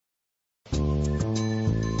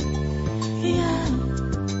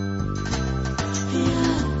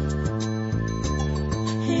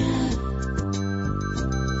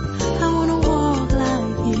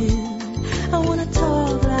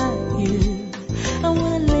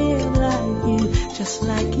just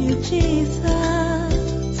like you, Jesus.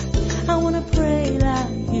 I wanna pray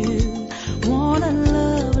like you, wanna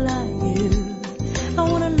love like you, I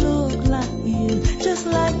wanna look like you, just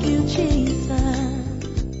like you,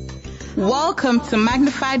 Jesus. Welcome to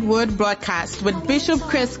Magnified Word Broadcast with Bishop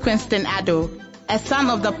Chris Quinston Addo, a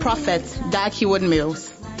son of the prophet Dag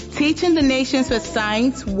Heward-Mills. Teaching the nations with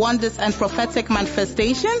signs, wonders, and prophetic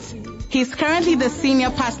manifestations, he's currently the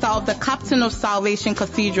senior pastor of the Captain of Salvation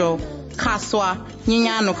Cathedral, Kaswa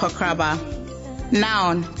Nyinyano Kokraba.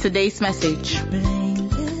 Now, today's message.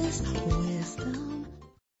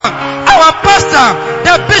 Our pastor,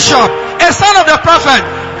 the bishop, a son of the prophet,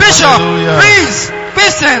 Bishop Chris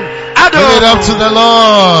Quinston Addo. Give it up to the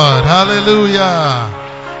Lord. Hallelujah.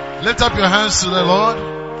 Lift up your hands to the Lord.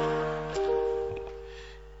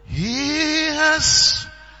 He has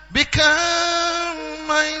become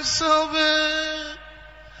my salvation.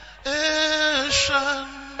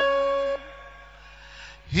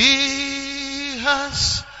 He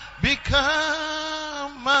has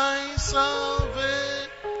become my salvation.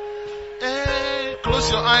 Close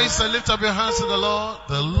your eyes and lift up your hands to the Lord.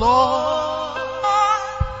 The Lord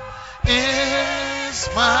is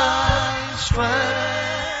my strength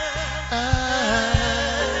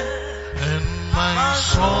and my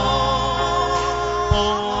song.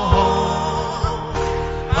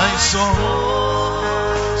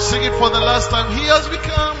 Sing it for the last time. He has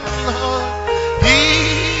become Lord.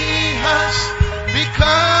 He has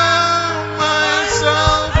become my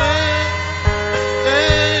salvation.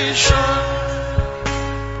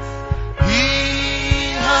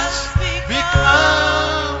 He has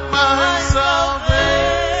become my salvation.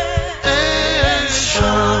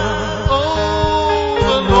 Oh,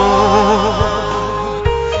 the Lord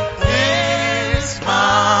is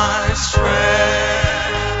my strength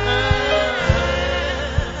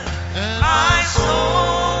and my soul.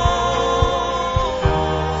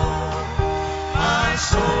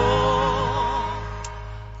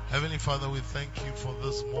 Heavenly Father, we thank you for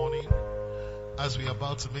this morning. As we are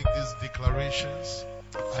about to make these declarations,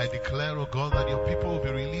 I declare, oh God, that your people will be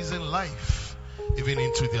releasing life even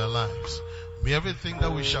into their lives. May everything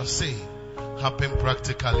that we shall say happen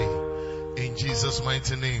practically in Jesus'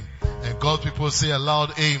 mighty name. And God, people say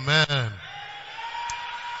aloud, amen.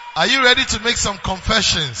 Are you ready to make some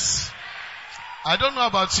confessions? I don't know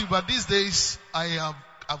about you, but these days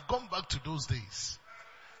I've gone back to those days.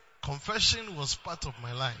 Confession was part of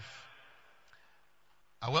my life.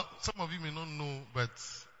 Well, some of you may not know, but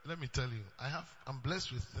let me tell you, I'm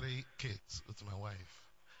blessed with 3 kids with my wife.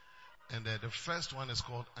 And the first one is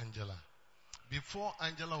called Angela. Before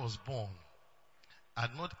Angela was born, I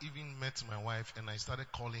had not even met my wife and I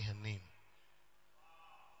started calling her name.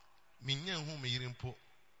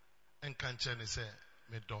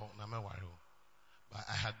 But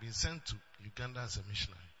I had been sent to Uganda as a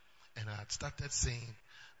missionary. And I had started saying,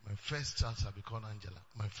 my first child shall be called Angela.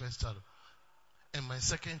 My first child. And my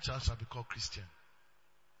second child shall be called Christian.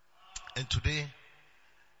 And today,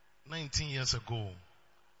 19 years ago,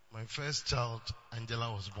 my first child,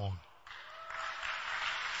 Angela, was born.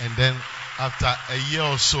 And then after a year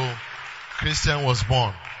or so, Christian was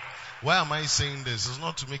born. Why am I saying this? It's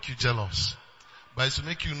not to make you jealous, but it's to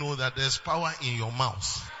make you know that there's power in your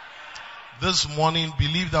mouth. This morning,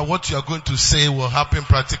 believe that what you are going to say will happen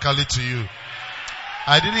practically to you.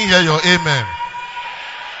 I didn't hear your amen.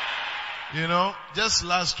 You know, just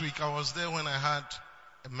last week I was there when I had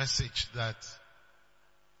a message that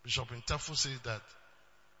Bishop Intafo says that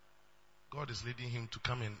God is leading him to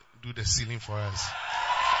come and do the sealing for us.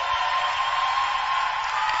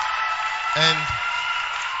 And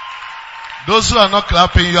those who are not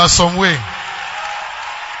clapping, you are some way.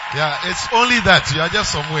 Yeah, it's only that. You are just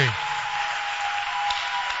some way.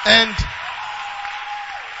 And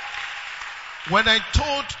when I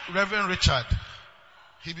told Reverend Richard,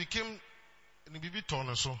 he became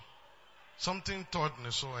something taught me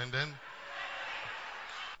so, and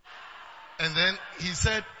then he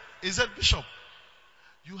said, Bishop,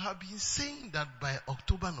 you have been saying that by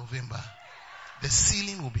October, November, the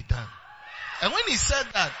sealing will be done. And when he said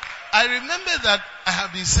that, I remember that I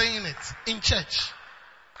have been saying it in church.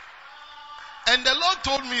 And the Lord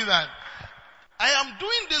told me that I am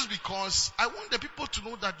doing this because I want the people to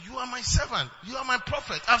know that you are my servant. You are my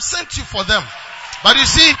prophet. I've sent you for them. But you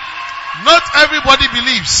see, not everybody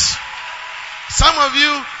believes. Some of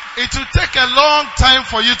you, it will take a long time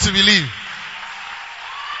for you to believe.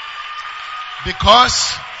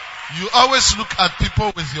 Because you always look at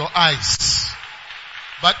people with your eyes.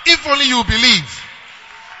 But if only you believe,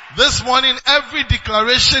 this morning every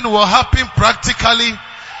declaration will happen practically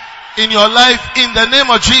in your life in the name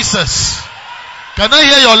of Jesus. Can I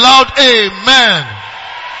hear your loud amen?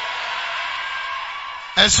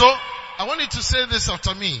 And so, I want you to say this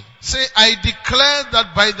after me. Say, I declare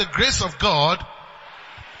that by the grace of God,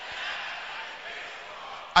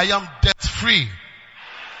 I am debt free.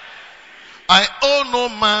 I owe no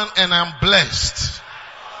man and I'm blessed.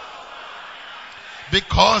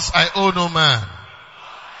 Because I owe no man.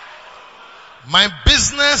 My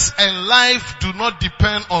business and life do not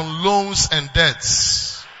depend on loans and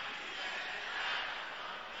debts.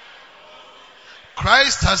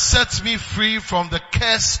 Christ has set me free from the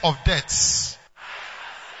curse of debts.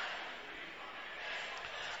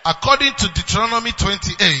 According to Deuteronomy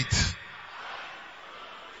 28,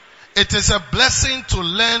 it is a blessing to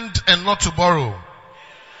lend and not to borrow.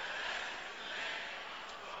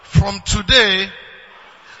 From today,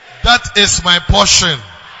 that is my portion.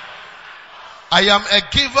 I am a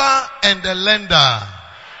giver and a lender.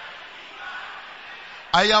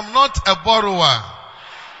 I am not a borrower.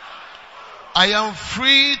 I am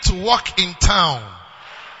free to walk in town.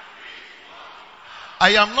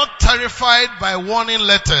 I am not terrified by warning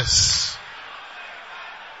letters,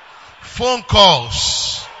 phone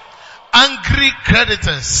calls, angry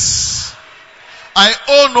creditors. I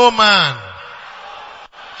owe no man.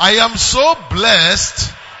 I am so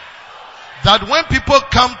blessed that when people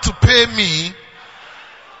come to pay me,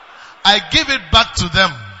 I give it back to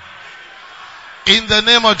them. In the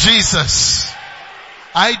name of Jesus,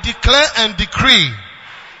 I declare and decree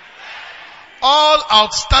all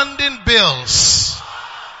outstanding bills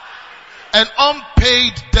and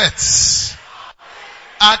unpaid debts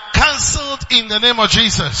are cancelled in the name of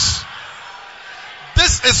Jesus.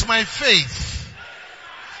 This is my faith,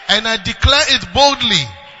 and I declare it boldly.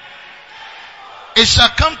 It shall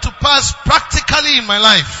come to pass practically in my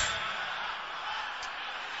life.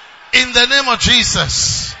 In the name of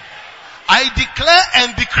Jesus, I declare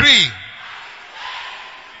and decree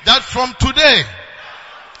that from today,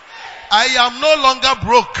 I am no longer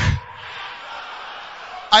broke.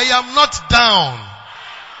 I am not down.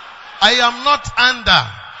 I am not under.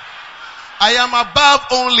 I am above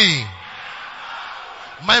only.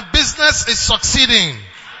 My business is succeeding.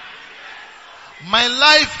 My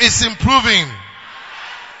life is improving.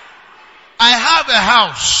 I have a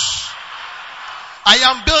house. I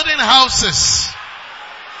am building houses.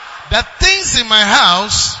 The things in my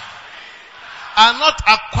house are not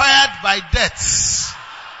acquired by debts.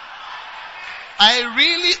 I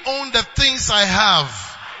really own the things I have.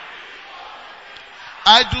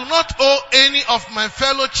 I do not owe any of my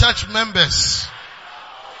fellow church members.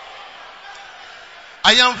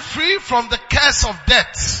 I am free from the curse of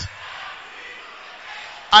debt.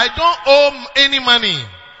 I don't owe any money.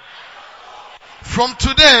 From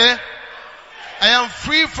today, I am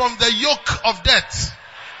free from the yoke of debt.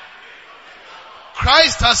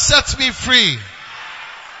 Christ has set me free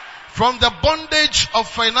from the bondage of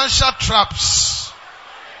financial traps.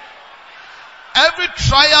 Every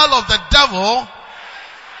trial of the devil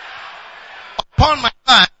upon my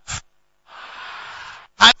life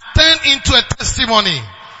has turned into a testimony.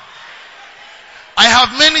 I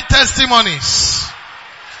have many testimonies.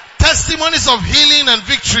 Testimonies of healing and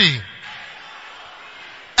victory.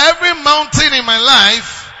 Every mountain in my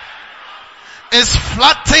life is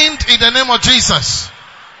flattened in the name of Jesus.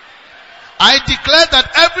 I declare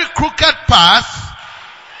that every crooked path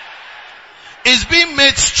is being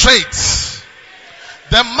made straight.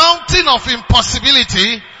 The mountain of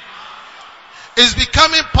impossibility is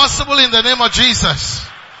becoming possible in the name of Jesus.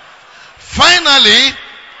 Finally,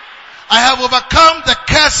 I have overcome the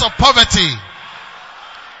curse of poverty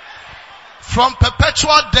from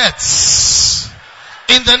perpetual debts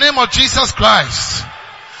in the name of Jesus Christ.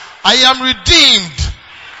 I am redeemed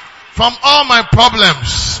from all my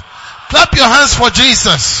problems. Clap your hands for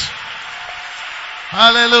Jesus.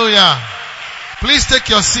 Hallelujah. Please take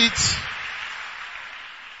your seat.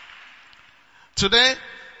 Today,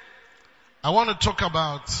 I want to talk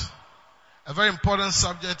about a very important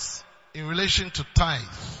subject in relation to tithe.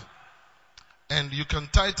 And you can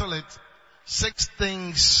title it, 6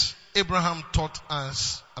 Things Abraham Taught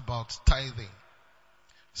Us About Tithing.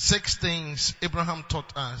 6 things Abraham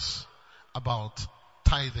taught us about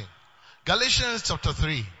tithing. Galatians chapter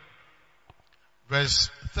 3, verse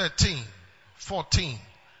 13, 14,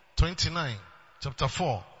 29, chapter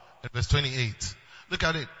 4, and verse 28. Look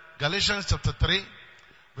at it. Galatians chapter 3,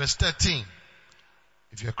 verse 13.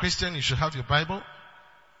 If you're a Christian, you should have your Bible.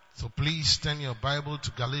 So please turn your Bible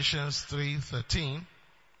to Galatians 3:13.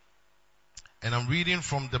 And I'm reading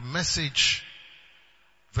from the Message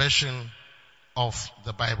version of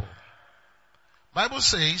the Bible. Bible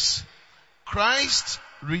says, Christ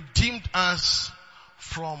redeemed us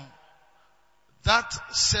from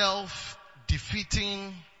that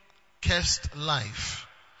self-defeating, cursed life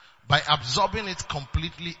by absorbing it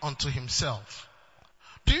completely onto himself.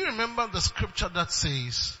 Do you remember the scripture that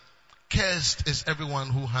says, cursed is everyone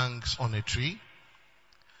who hangs on a tree?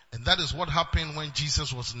 And that is what happened when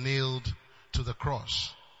Jesus was nailed to the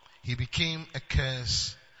cross. He became a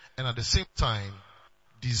curse and at the same time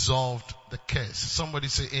dissolved the curse. Somebody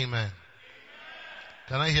say amen.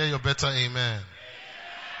 Can I hear your better amen?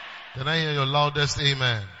 Can I hear your loudest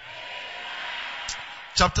amen?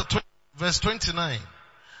 Chapter 20, verse 29.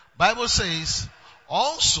 Bible says,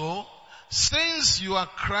 also, since you are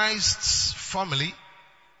Christ's family,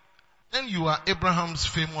 then you are Abraham's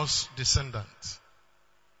famous descendant,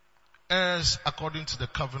 heirs according to the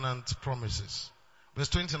covenant promises. Verse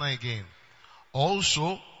 29 again.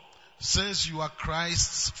 Also, since you are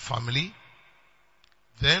Christ's family,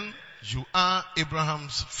 then you are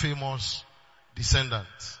Abraham's famous descendant,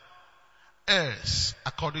 heirs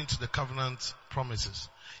according to the covenant promises.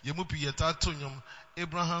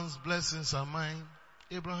 Abraham's blessings are mine.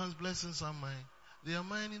 Abraham's blessings are mine. They are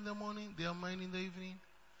mine in the morning. They are mine in the evening.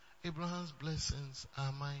 Abraham's blessings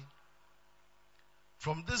are mine.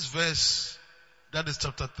 From this verse, that is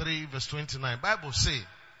chapter 3, verse 29, Bible say,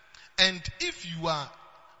 and if you are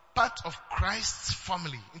part of Christ's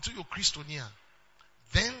family, into your Christonia,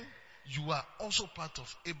 then you are also part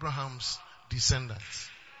of Abraham's descendants.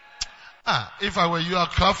 If I were you, I'd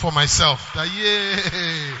clap for myself.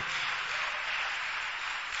 Yay!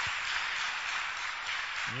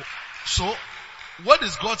 So, what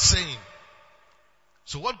is God saying?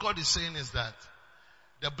 So what God is saying is that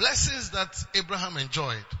the blessings that Abraham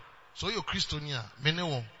enjoyed, so your Christonia,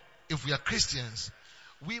 if we are Christians,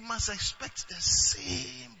 we must expect the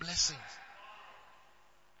same blessings.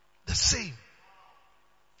 The same.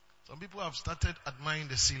 Some people have started admiring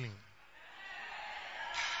the ceiling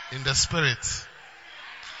in the spirit.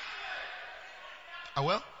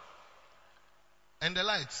 Well, and the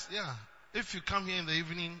lights, yeah. If you come here in the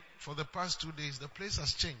evening, for the past 2 days, the place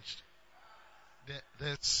has changed.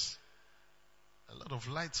 There's a lot of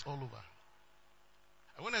lights all over.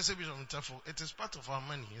 And when I say Bishop Ntefo, it is part of our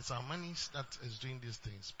money. It's our money that is doing these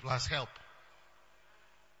things, plus help.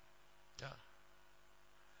 Yeah.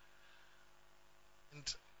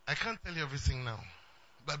 And I can't tell you everything now,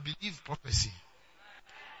 but believe prophecy.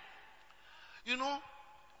 You know,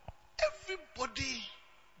 everybody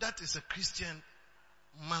that is a Christian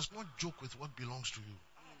must not joke with what belongs to you.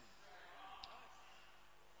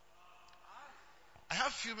 I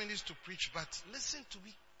have few minutes to preach, but listen to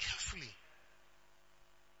me carefully.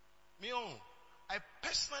 I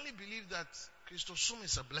personally believe that Christosum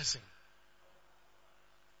is a blessing.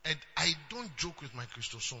 And I don't joke with my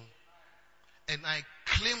Christosum. And I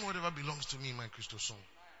claim whatever belongs to me in my Christosum.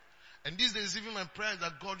 And these days, even my prayer is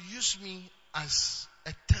that God use me as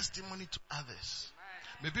a testimony to others.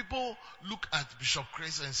 May people look at Bishop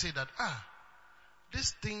Chris and say that,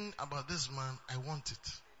 this thing about this man, I want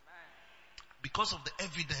it. Because of the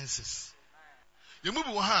evidences. The way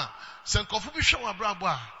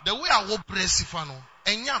I will press ifano,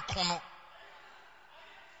 enya kono.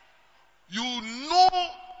 You know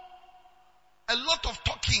a lot of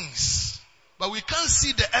talkings, but we can't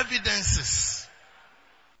see the evidences.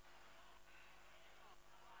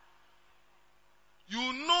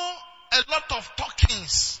 You know a lot of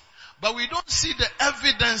talkings, but we don't see the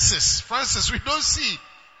evidences. Francis, we don't see.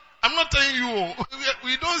 I'm not telling you,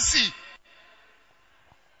 we don't see.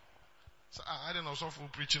 So, I don't know, so for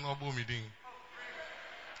preaching or boom meeting.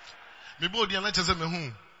 Maybe the another say me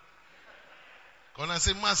who. When I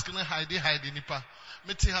say mask, na hide nipa.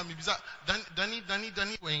 Me tell her me biza Danny,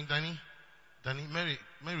 when Danny,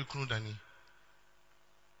 Mary Kunu Danny.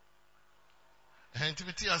 And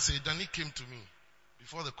intimity I say Danny came to me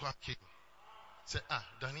before the choir came. Say,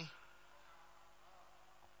 Danny.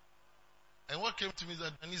 And what came to me is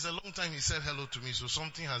that Danny is a long time he said hello to me, so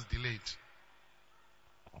something has delayed.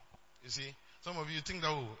 You see, some of you think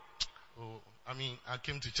that, I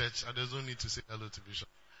came to church, I don't need to say hello to Bishop.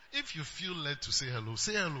 If you feel led to say hello,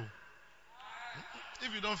 say hello.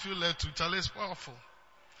 If you don't feel led to, Charlie is powerful.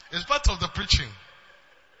 It's part of the preaching.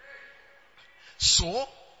 So,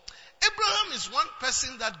 Abraham is one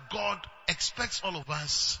person that God expects all of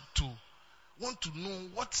us to want to know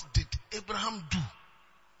what did Abraham do,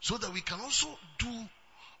 so that we can also do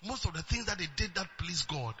most of the things that they did that pleased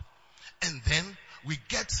God. And then we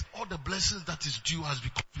get all the blessings that is due us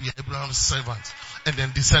because we are Abraham's servants and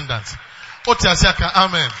then descendants.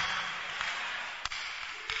 Amen.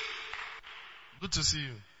 Good to see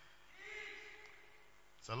you.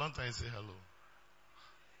 It's a long time you say hello.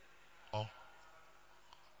 Oh.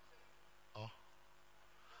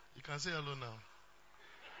 You can say hello now.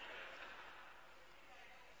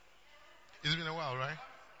 It's been a while, right?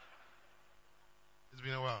 It's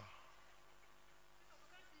been a while.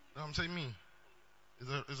 No, I'm saying me.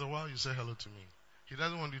 It's a while you say hello to me. He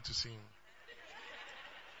doesn't want you to see him.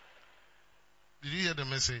 Did you hear the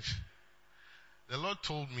message? The Lord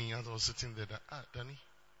told me as I was sitting there that, Danny,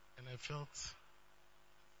 and I felt it's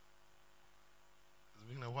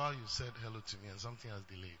been a while you said hello to me and something has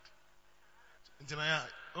delayed.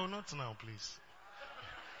 Oh, not now, please.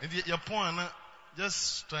 And your point,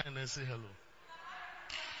 just try and say hello.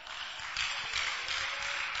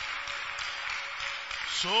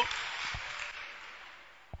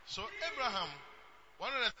 So Abraham,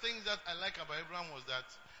 one of the things that I like about Abraham was that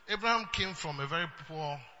Abraham came from a very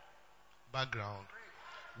poor background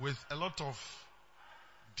with a lot of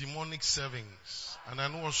demonic servings. And I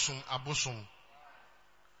know some abosum.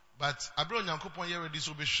 But Abraham Yankopon here ready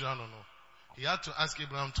so be sure no. He had to ask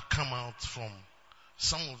Abraham to come out from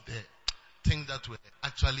some of the things that were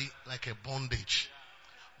actually like a bondage.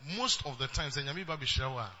 Most of the times, and Yami Babi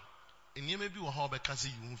Shawa, in Yemebi wa how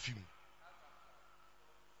bekasi you feel.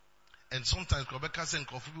 And sometimes bekasi and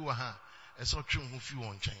kofi bi wa ha, eso trim who feel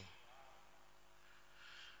on chain.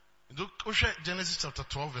 Genesis chapter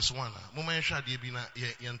 12 verse 1.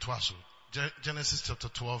 Genesis chapter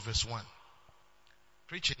 12 verse 1.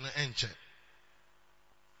 Preaching the enche.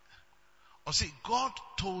 Or see, God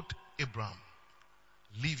told Abraham,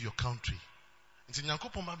 leave your country. It's in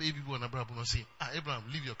Yankopon baby and Abraham say, Abraham,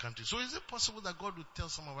 leave your country. So is it possible that God would tell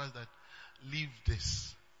some of us that leave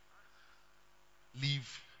this?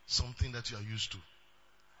 Leave something that you are used to.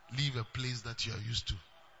 Leave a place that you are used to.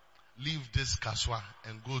 Leave this kaswa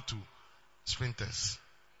and go to Sprinters.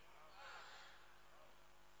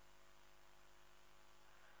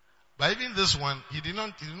 But even this one, he did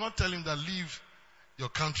not tell him that leave your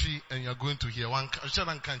country and you are going to here.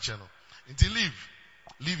 Until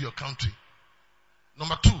leave your country.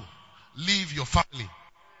 Number 2, leave your family.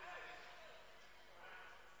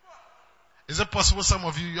 Is it possible some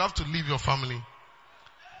of you have to leave your family?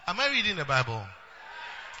 Am I reading the Bible?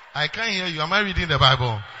 I can't hear you. Am I reading the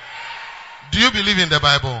Bible? Do you believe in the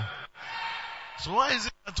Bible? So why is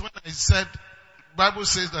it that when I said, Bible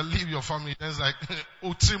says that leave your family, then it's like,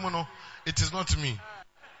 oh, Trimono, it is not me.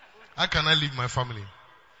 How can I leave my family?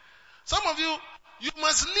 Some of you, you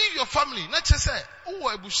must leave your family. Not just say,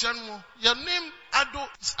 oh, your name Ado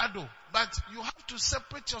is Ado, but you have to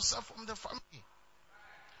separate yourself from the family.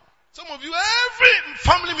 Some of you, every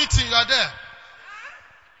family meeting, you are there.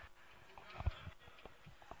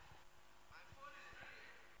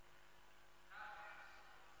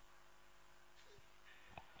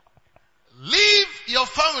 Leave your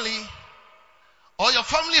family or your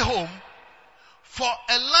family home for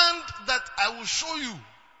a land that I will show you.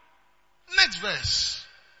 Next verse.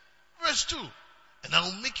 Verse 2. And I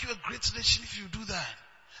will make you a great nation if you do that.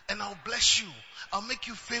 And I'll bless you. I'll make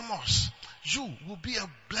you famous. You will be a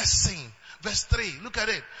blessing. Verse 3. Look at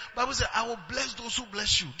it. Bible says, I will bless those who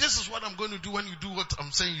bless you. This is what I'm going to do when you do what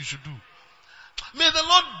I'm saying you should do. May the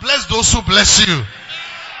Lord bless those who bless you.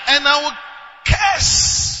 And I will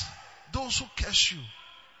curse those who curse you.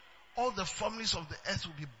 All the families of the earth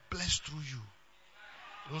will be blessed through you.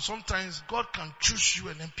 You know, sometimes God can choose you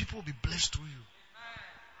and then people will be blessed through you.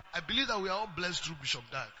 I believe that we are all blessed through Bishop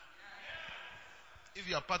Dag. If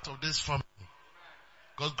you are part of this family.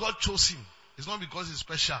 Because God chose him. It's not because he's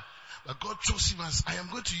special. But God chose him as, I am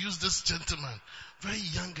going to use this gentleman. Very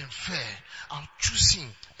young and fair. I'll choose him.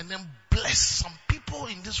 And then bless some people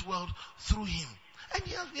in this world through him. And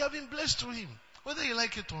yes, we have been blessed through him. Whether you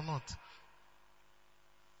like it or not.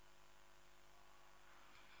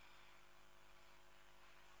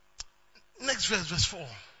 Next verse, verse 4.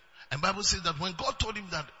 And Bible says that when God told him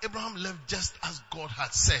that Abraham left just as God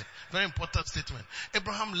had said. Very important statement.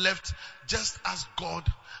 Abraham left just as God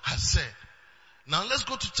had said. Now let's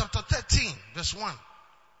go to chapter 13, verse 1.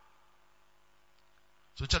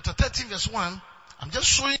 So chapter 13, verse 1. I'm just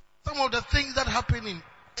showing some of the things that happened in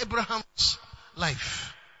Abraham's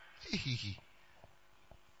life.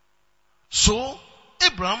 So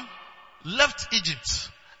Abraham left Egypt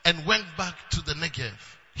and went back to the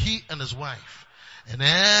Negev. He and his wife. And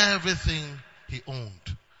everything he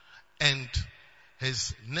owned. And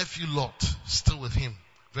his nephew Lot still with him.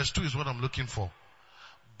 Verse 2 is what I'm looking for.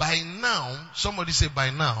 By now, somebody say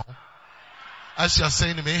by now. As you are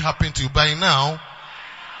saying, it may happen to you. By now,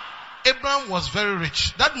 Abraham was very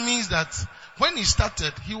rich. That means that when he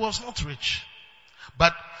started, he was not rich.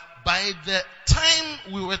 But by the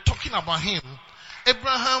time we were talking about him,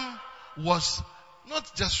 Abraham was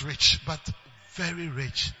not just rich, but very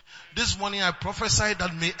rich. This morning I prophesy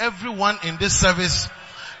that may everyone in this service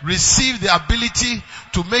receive the ability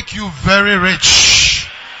to make you very rich.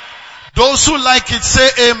 Those who like it,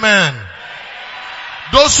 say amen.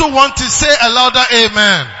 Those who want it, say a louder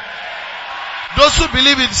amen. Those who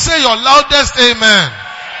believe it, say your loudest amen.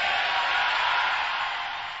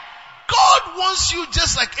 God wants you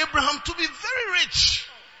just like Abraham to be very rich.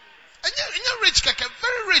 And you're rich, Kaka,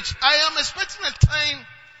 very rich. I am expecting a time,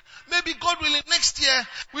 maybe God willing, next year,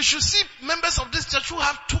 we should see members of this church who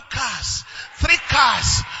have 2 cars, 3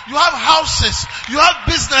 cars. You have houses, you have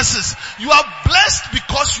businesses. You are blessed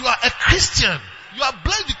because you are a Christian. You are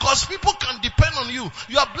blessed because people can depend on you.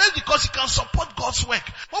 You are blessed because you can support God's work.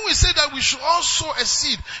 When we say that we should also sow a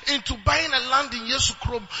seed into buying a land in Yesu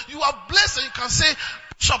Krom, you are blessed and you can say,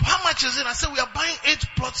 Bishop, how much is it? I said, we are buying 8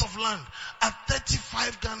 plots of land at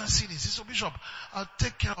 35 Ghana cedis. He said, Bishop, I'll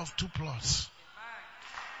take care of 2 plots.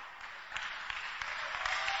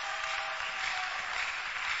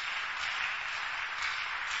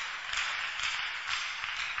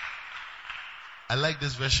 I like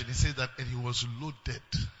this version. He says that and he was loaded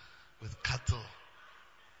with cattle.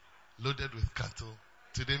 Loaded with cattle.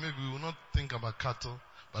 Today maybe we will not think about cattle,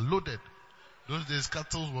 but loaded. Those days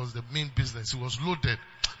cattle was the main business. He was loaded.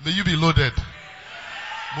 May you be loaded.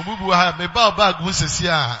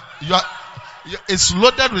 It's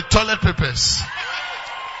loaded with toilet papers.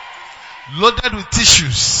 Loaded with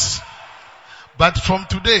tissues. But from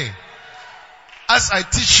today, as I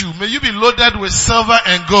teach you, may you be loaded with silver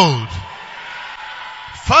and gold.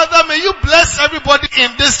 Father, may you bless everybody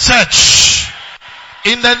in this church.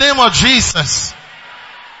 In the name of Jesus.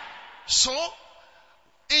 So,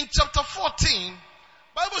 in chapter 14,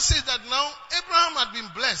 Bible says that now Abraham had been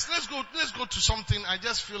blessed. Let's go to something. I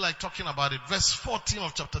just feel like talking about it. Verse 14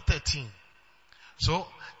 of chapter 13. So,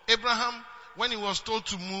 Abraham, when he was told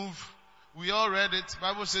to move, we all read it.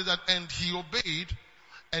 Bible says that, and he obeyed.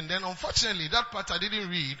 And then unfortunately, that part I didn't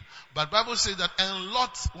read, but Bible says that, and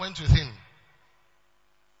Lot went with him.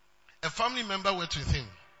 A family member went with him.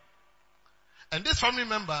 And this family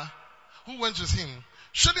member who went with him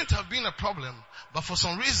shouldn't have been a problem, but for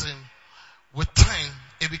some reason, with time,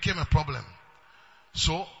 it became a problem.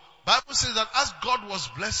 So, Bible says that as God was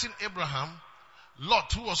blessing Abraham,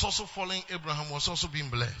 Lot, who was also following Abraham, was also being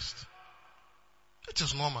blessed. It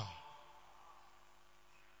is normal.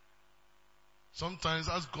 Sometimes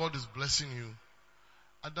as God is blessing you,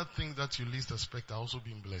 other things that you least expect are also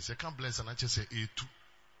being blessed. You can't bless and I just say A too.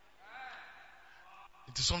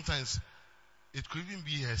 Sometimes it could even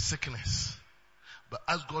be a sickness. But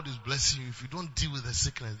as God is blessing you, if you don't deal with the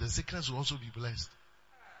sickness will also be blessed.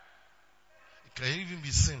 It can even be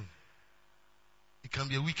sin. It can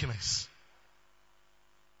be a weakness.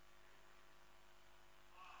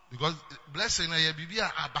 Because blessing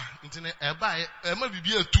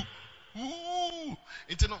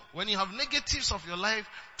when you have negatives of your life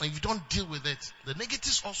and you don't deal with it, the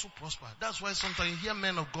negatives also prosper. That's why sometimes you hear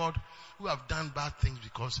men of God who have done bad things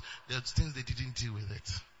because there's things they didn't deal with it.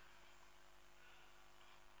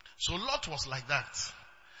 So Lot was like that.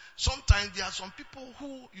 Sometimes there are some people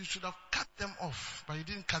who you should have cut them off, but you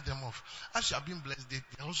didn't cut them off. As you have been blessed, they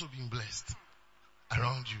are also being blessed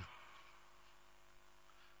around you.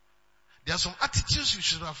 There are some attitudes you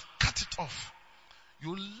should have cut it off.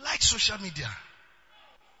 You like social media.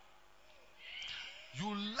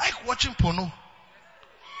 You like watching porno.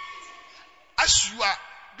 As you are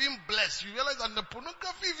being blessed, you realize that the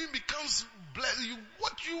pornography even becomes blessed. You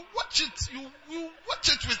watch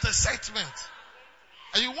it with excitement.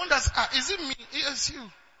 And you wonder, is it me? Yes,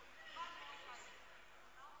 you.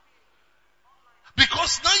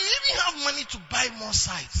 Because now you even have money to buy more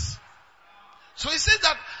sites. So he said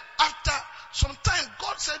that after some time,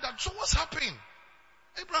 God said that, so what's happening?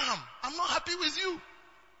 Abraham, I'm not happy with you.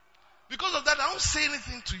 Because of that, I won't say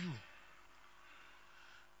anything to you.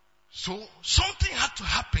 So something had to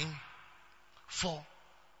happen for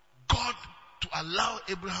God to allow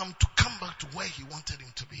Abraham to come back to where he wanted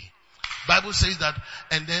him to be. Bible says that,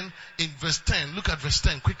 and then in verse 10, look at verse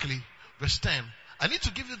 10 quickly. Verse 10. I need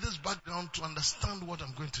to give you this background to understand what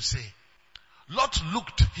I'm going to say. Lot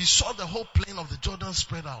looked, he saw the whole plain of the Jordan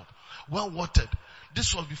spread out, well watered.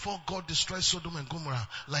 This was before God destroyed Sodom and Gomorrah,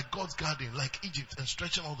 like God's garden, like Egypt, and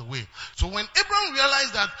stretching all the way. So when Abraham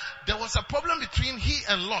realized that there was a problem between he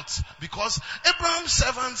and Lot, because Abraham's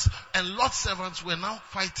servants and Lot's servants were now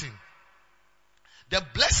fighting. The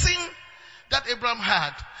blessing that Abraham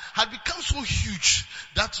had become so huge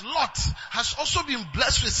that Lot has also been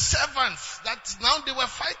blessed with servants that now they were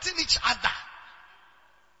fighting each other.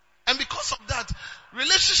 And because of that,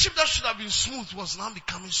 relationship that should have been smooth was now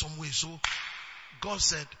becoming some way. So God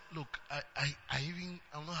said, look,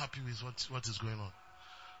 I'm not happy with what is going on.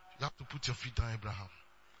 You have to put your feet down, Abraham.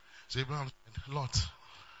 So Abraham said, Lot,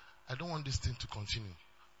 I don't want this thing to continue.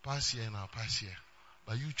 pass here and I'll pass here.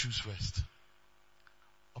 But you choose first.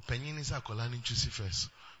 Opinion is a colani choose first.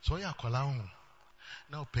 So you are colani.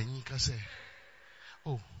 Now opinion can say,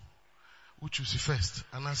 oh, who choose first?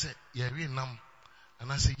 And I say, yeah, we nam.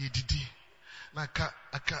 And I say, ye didi. Na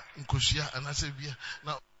aka nkoshia. And I say, yeah.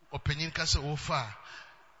 Now opinion can say, oh far.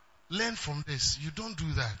 Learn from this. You don't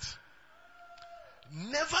do that.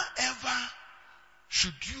 Never ever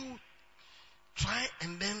should you try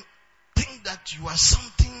and then think that you are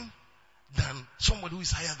something than somebody who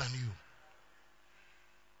is higher than you.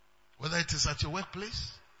 Whether it is at your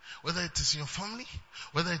workplace, whether it is in your family,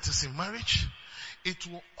 whether it is in marriage, it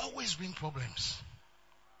will always bring problems.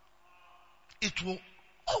 It will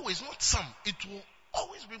always, not some, it will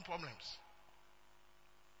always bring problems.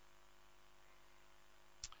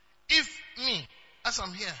 If me, as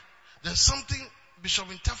I'm here, there's something Bishop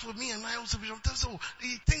Intefo, me and I also Bishop Intefo,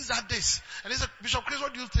 he thinks that this. And he said, Bishop Chris,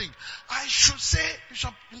 what do you think? I should say,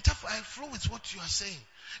 Bishop Intefo, I flow with what you are saying.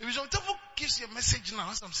 If Bishop Intefo gives you a message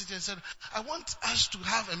now, as I'm sitting and said, I want us to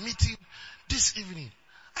have a meeting this evening.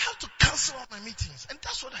 I have to cancel all my meetings. And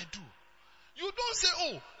that's what I do. You don't say,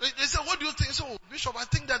 oh, they say, what do you think? So, oh, Bishop, I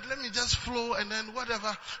think that let me just flow and then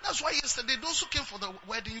whatever. That's why yesterday, those who came for the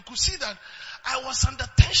wedding, you could see that I was under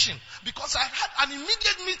tension because I had an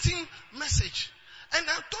immediate meeting message. And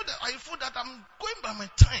I thought that I'm going by my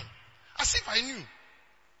time. As if I knew.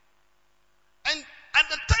 And at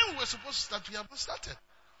the time we were supposed to start, we haven't started.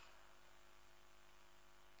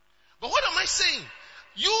 But what am I saying?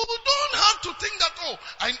 You don't have to think that, oh,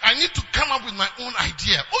 I need to come up with my own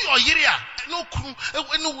idea. Oh, you're here. No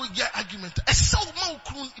argument. A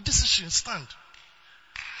self-made decision stand.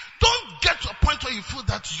 Don't get to a point where you feel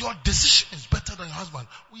that your decision is better than your husband.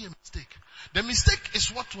 We a mistake. The mistake is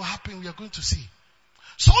what will happen. We are going to see.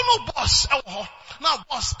 So no boss, now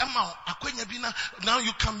boss, now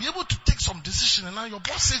you can be able to take some decision and now your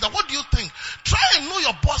boss says that, what do you think? Try and know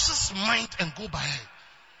your boss's mind and go by it.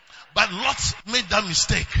 But Lot made that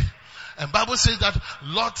mistake. And Bible says that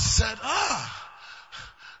Lot said,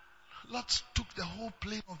 Lot took the whole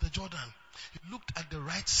plain of the Jordan. He looked at the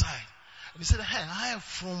right side and he said, hey, I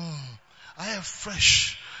have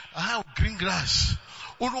fresh, I have green grass.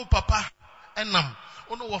 Oh no, papa, enam,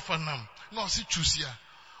 oh no, wafanam, no, see choose here.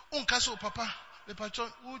 Unkaso papa, the patron,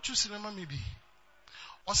 who choose cinema maybe.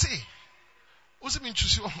 Or say, what's mean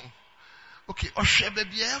choose you? Okay, or share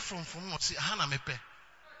baby from what say Hana mepe.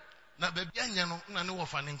 Na baby anyano na no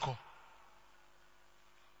wafaninko.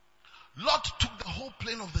 Lot took the whole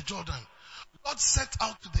plain of the Jordan. Lot set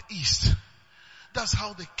out to the east. That's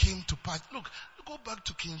how they came to pass. Look, go back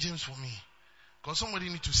to King James for me. Because somebody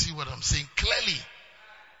need to see what I'm saying clearly.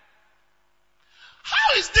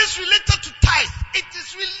 How is this related to tithe? It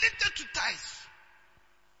is related to tithe.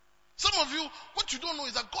 Some of you, what you don't know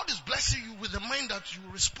is that God is blessing you with the mind that you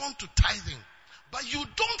respond to tithing. But you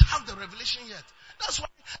don't have the revelation yet. That's why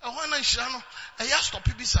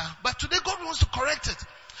but today God wants to correct it.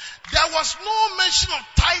 There was no mention of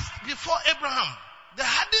tithe before Abraham. There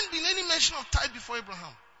hadn't been any mention of tithe before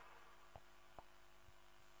Abraham.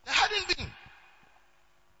 There hadn't been.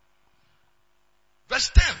 Verse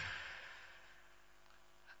 10.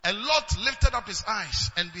 And Lot lifted up his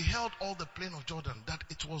eyes and beheld all the plain of Jordan, that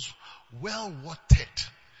it was well watered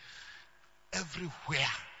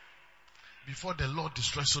everywhere. Before the Lord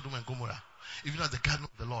destroyed Sodom and Gomorrah, even as the garden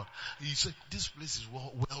of the Lord, he said, this place is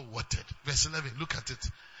well watered. Verse 11, look at it.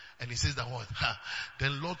 And he says that what?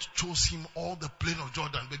 Then Lord chose him all the plain of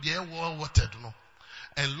Jordan, but they are well watered, no?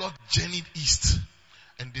 And Lot journeyed east.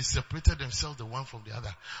 And they separated themselves the one from the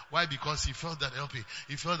other. Why? Because he felt that,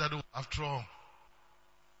 he felt that after all,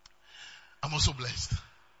 I'm also blessed.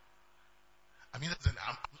 I'm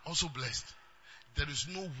also blessed. There is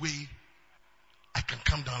no way I can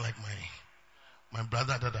come down like my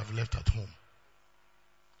brother that I've left at home.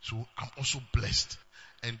 So I'm also blessed.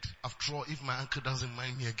 And after all, if my uncle doesn't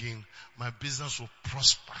mind me again, my business will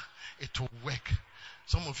prosper. It will work.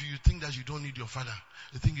 Some of you think that you don't need your father.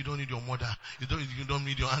 You think you don't need your mother. You don't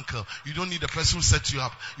need your uncle. You don't need the person who sets you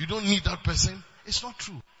up. You don't need that person. It's not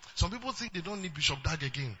true. Some people think they don't need Bishop Dag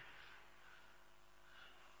again.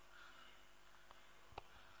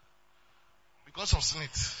 Because of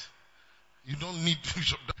Smith, you don't need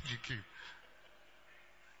Bishop Dag again.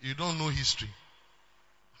 You don't know history.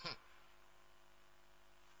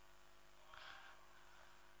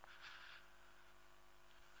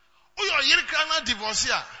 Oh, you're a divorcee.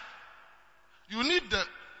 You need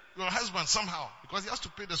your husband somehow because he has to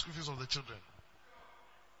pay the school fees of the children.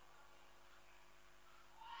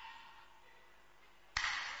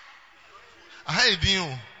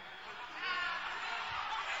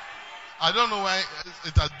 I don't know why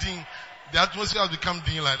it has ding. The atmosphere has become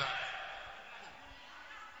ding like that.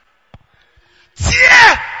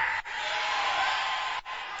 Tear!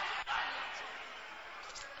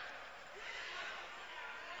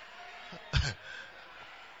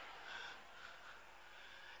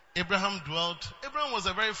 Abraham was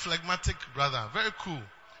a very phlegmatic brother, very cool.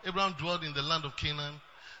 Abraham dwelled in the land of Canaan.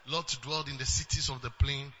 Lot dwelled in the cities of the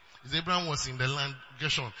plain. Abraham was in the land,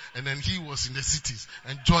 Gershon, and then he was in the cities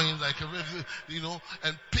and joined like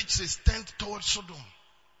and pitched his tent towards Sodom.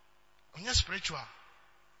 And you're spiritual.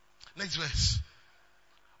 Next verse.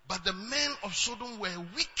 But the men of Sodom were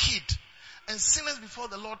wicked and sinners before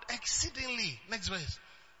the Lord exceedingly. Next verse.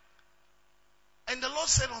 And the Lord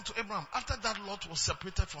said unto Abraham, after that Lot was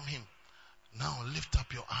separated from him, now lift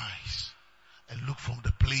up your eyes and look from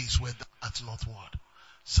the place where thou art northward,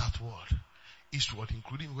 southward, eastward,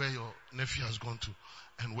 including where your nephew has gone to,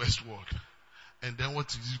 and westward. And then what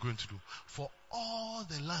is he going to do? For all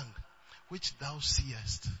the land which thou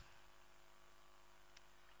seest,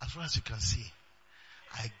 as far as you can see,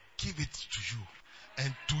 I give it to you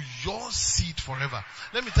and to your seed forever.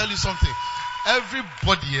 Let me tell you something.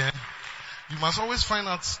 Everybody, you must always find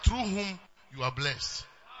out through whom you are blessed.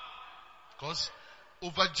 Because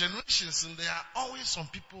over generations, and there are always some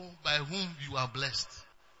people by whom you are blessed.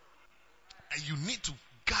 And you need to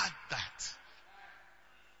guard that.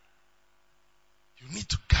 You need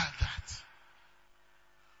to guard that.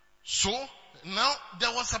 So, now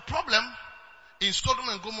there was a problem in Sodom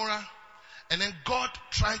and Gomorrah, and then God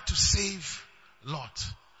tried to save Lot.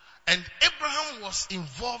 And Abraham was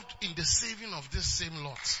involved in the saving of this same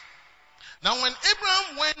Lot. Now when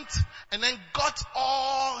Abraham went and then got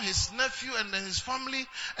all his nephew and then his family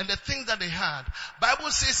and the things that they had, Bible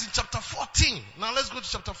says in chapter 14, now let's go to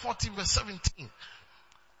chapter 14 verse 17.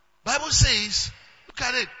 Bible says, look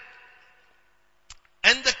at it.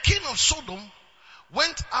 And the king of Sodom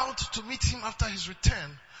went out to meet him after his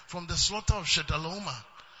return from the slaughter of Chedorlaomer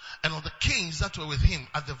and of the kings that were with him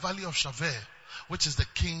at the valley of Shaveh, which is the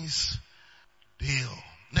king's dale.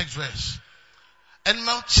 Next verse. And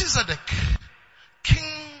Melchizedek, king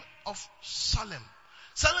of Salem.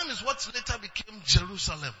 Salem is what later became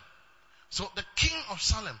Jerusalem. So the king of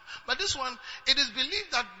Salem. But this one, it is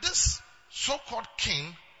believed that this so-called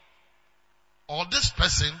king, or this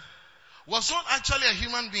person, was not actually a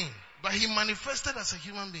human being, but he manifested as a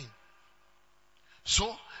human being.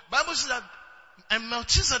 So, Bible says that, and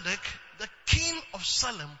Melchizedek, the king of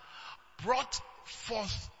Salem, brought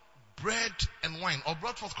forth bread and wine, or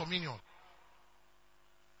brought forth communion.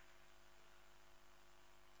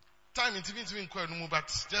 Time in TV,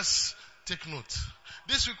 but just take note.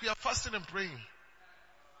 This week we are fasting and praying.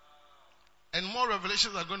 And more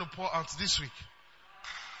revelations are going to pour out this week.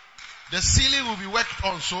 The ceiling will be worked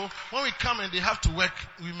on, so when we come and they have to work,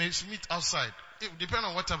 we may meet outside. It depends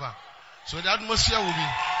on whatever. So the atmosphere will be.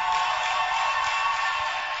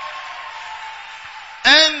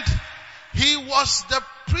 And he was the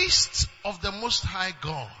priest of the Most High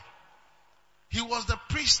God. He was the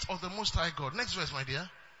priest of the Most High God. Next verse, my dear.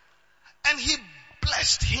 And he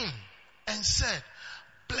blessed him and said,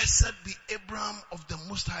 blessed be Abraham of the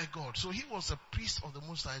Most High God. So he was a priest of the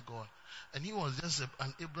Most High God. And he was just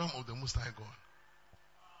an Abraham of the Most High God.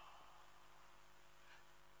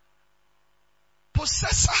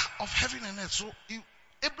 Possessor of heaven and earth. So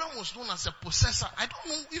Abraham was known as a possessor. I don't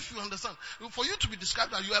know if you understand. For you to be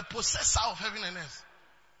described that you are a possessor of heaven and earth.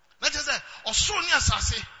 Let's just say, Osonia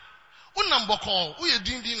Sase. Unamboko,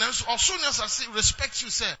 Osonia Sase respects you,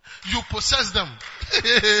 sir. You possess them.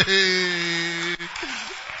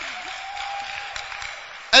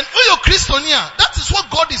 And Uyo Christonia, that is what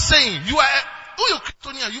God is saying. You are Uyo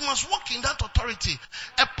Christonia, you must walk in that authority.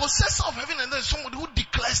 A possessor of heaven and earth is somebody who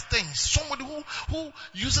declares things, somebody who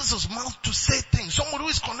uses his mouth to say things, somebody who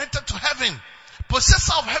is connected to heaven.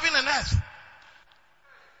 Possessor of heaven and earth.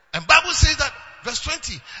 And Bible says that, verse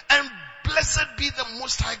 20, and blessed be the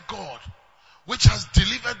Most High God, which has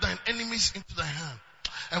delivered thine enemies into thy hand.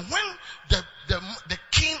 And when the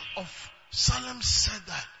king of Salem said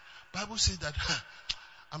that, Bible says that,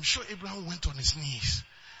 I'm sure Abraham went on his knees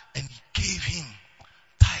and he gave him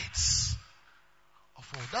tithes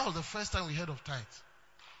of all. That was the first time we heard of tithes.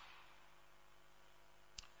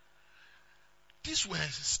 These were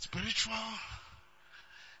spiritual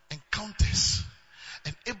encounters.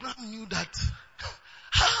 And Abraham knew that,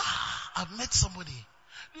 I've met somebody.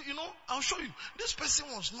 You know, I'll show you. This person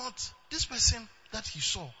that he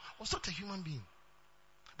saw was not a human being.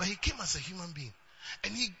 But he came as a human being.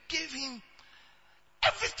 And he gave him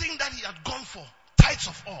everything that he had gone for. Tithes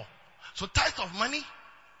of all. So tithes of money,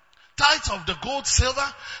 tithes of the gold,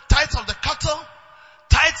 silver, tithes of the cattle,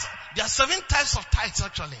 tithes Tithes, there are 7 types of tithes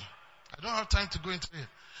actually. I don't have time to go into it.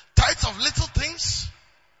 Tithes of little things.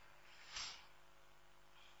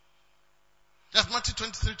 That's Matthew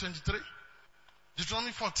 23:23.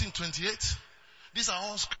 Deuteronomy 14:28. These are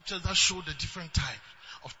all scriptures that show the different types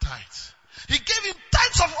of tithes. He gave him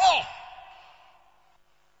tithes of all.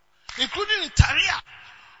 Including in Taria.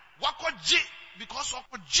 Wako J, because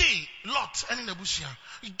Wako J, Lot, and in the Bushia.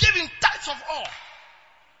 He gave him tithes of all.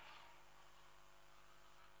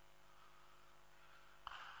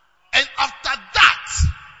 And after that,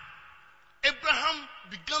 Abraham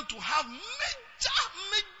began to have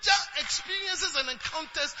major experiences and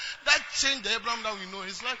encounters that changed the Abraham that we know.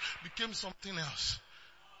 His life became something else.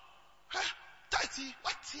 Tati,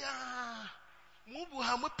 what ya? Mubu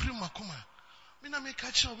ha prima kuma. Mina me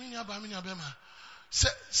catch you, mina bema.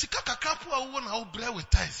 Sika kakapu awu na ubre with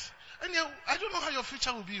tithes. And I don't know how your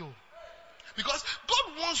future will be. Because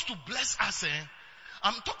God wants to bless us.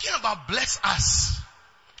 I'm talking about bless us.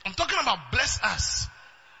 I'm talking about bless us.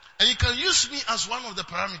 And you can use me as one of the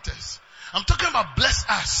parameters. I'm talking about bless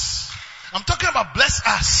us. I'm talking about bless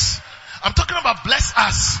us. I'm talking about bless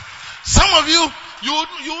us. Some of you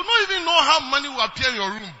don't even know how money will appear in your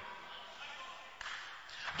room.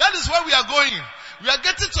 That is where we are going. We are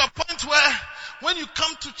getting to a point where when you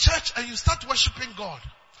come to church and you start worshiping God,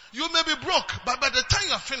 you may be broke, but by the time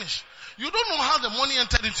you are finished, you don't know how the money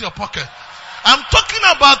entered into your pocket. I'm talking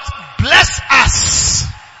about bless us.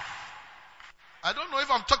 I don't know if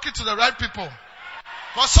I'm talking to the right people.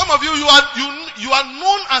 Because some of you are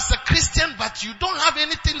known as a Christian, but you don't have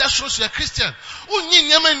anything that shows you're a Christian. You're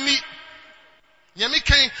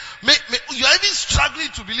even struggling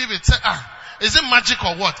to believe it. Is it magic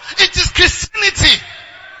or what? It is Christianity.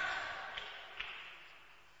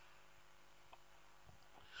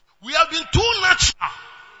 We have been too natural.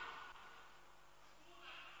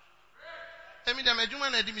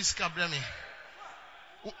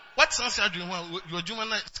 What sense are you doing? You're doing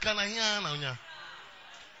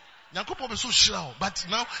but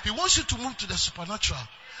now he wants you to move to the supernatural.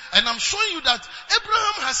 And I'm showing you that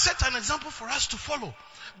Abraham has set an example for us to follow.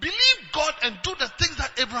 Believe God and do the things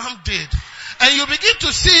that Abraham did. And you begin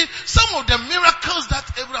to see some of the miracles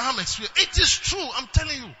that Abraham experienced. It is true. I'm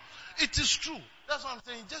telling you. It is true. That's what I'm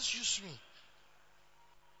saying. Just use me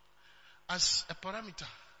as a parameter.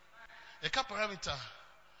 A parameter.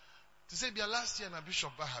 To say, be last year na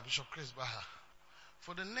Bishop Chris Baha.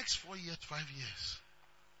 For the next 4 years, 5 years.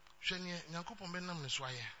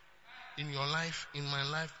 In your life, in my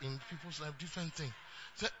life, in people's life, different things.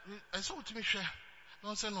 So, I saw what me share.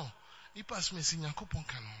 No, say no. He passed me saying,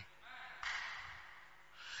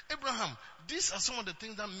 Abraham, these are some of the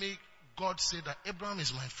things that make God say that Abraham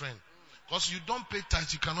is my friend. Because you don't pay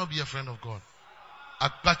tithes, you cannot be a friend of God.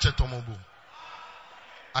 Akpache tomobo.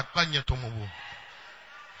 Akpanye tomobo.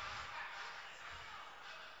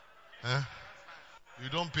 You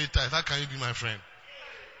don't pay tithes. How can you be my friend?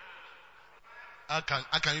 How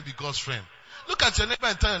can you be God's friend? Look at your neighbor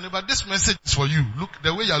and tell your neighbor, this message is for you. Look,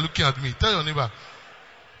 the way you are looking at me. Tell your neighbor.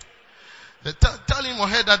 Tell him or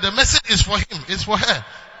her that the message is for him. It's for her.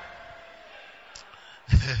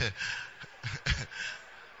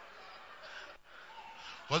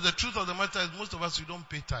 But the truth of the matter is most of us, we don't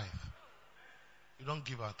pay tithe. We don't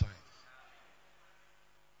give our tithe.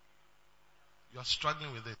 You are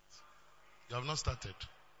struggling with it. You have not started.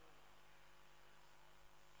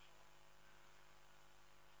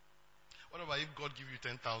 What about if God give you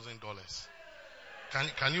 $10,000?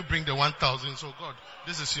 Can you bring the 1,000? So God,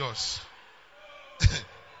 this is yours.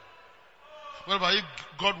 What about if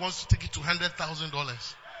God wants to take it to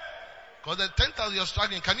 $100,000? Because the 10,000 you're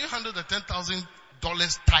struggling, can you handle the $10,000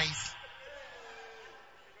 tithe?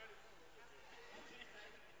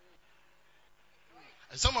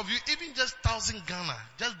 And some of you, even just 1,000 Ghana,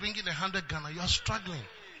 just bringing 100 Ghana, you are struggling.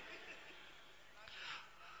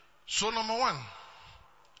 So number one,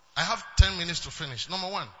 I have 10 minutes to finish. Number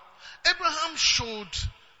one, Abraham showed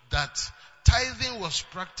that tithing was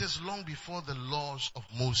practiced long before the laws of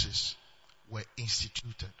Moses were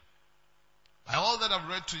instituted. By all that I've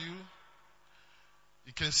read to you,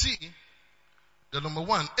 you can see that number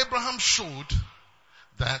one, Abraham showed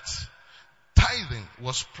that tithing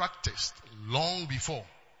was practiced long before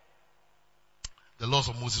the laws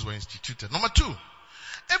of Moses were instituted. Number two,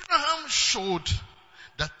 Abraham showed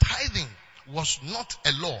that tithing was not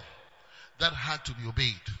a law that had to be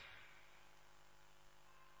obeyed,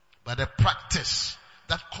 but a practice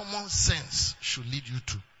that common sense should lead you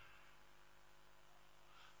to.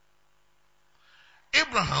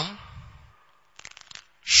 Abraham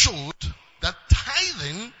showed that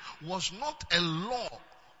tithing was not a law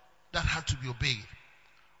that had to be obeyed,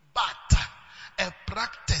 but a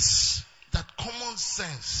practice that common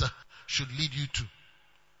sense should lead you to.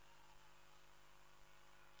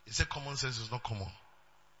 He said common sense is not common.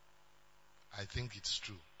 I think it's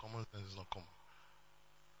true. Common sense is not common.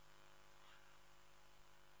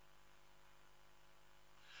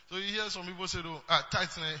 So you hear some people say,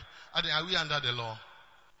 tithes, are we under the law?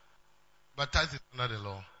 But tithe is under the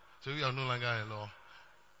law. So we are no longer in law.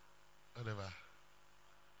 Whatever.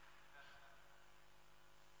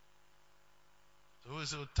 So we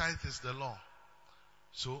say, tithe is the law.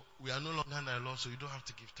 So we are no longer under the law, so you don't have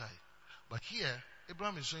to give tithe. But here,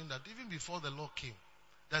 Abraham is showing that even before the law came,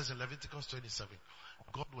 that's in Leviticus 27,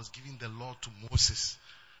 God was giving the law to Moses.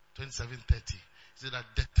 27:30. He said that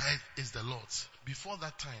the tithe is the Lord's. Before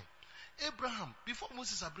that time, Abraham, before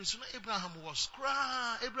Moses abridged, Abraham was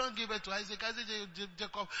crying. Abraham gave birth to Isaac,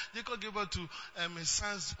 Jacob gave birth to his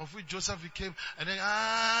sons, of which Joseph became, and then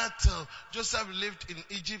till Joseph lived in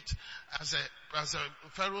Egypt as a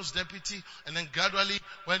Pharaoh's deputy, and then gradually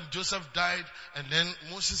when Joseph died, and then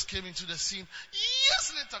Moses came into the scene.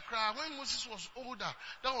 Years later, when Moses was older,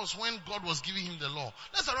 that was when God was giving him the law.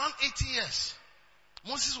 That's around 80 years.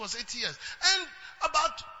 Moses was 80 years. And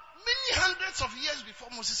about many hundreds of years before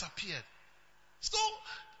Moses appeared. So,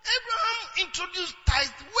 Abraham introduced tithe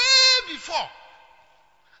way before.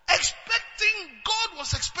 God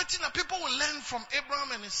was expecting that people will learn from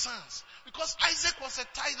Abraham and his sons. Because Isaac was a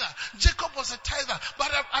tither, Jacob was a tither.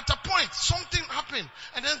 But at a point, something happened.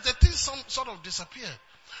 And then the thing sort of disappeared.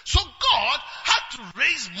 So God had to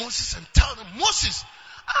raise Moses and tell them, Moses,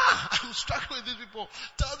 I'm struggling with these people.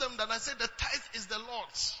 Tell them that I said the tithe is the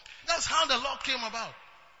Lord's. That's how the law came about.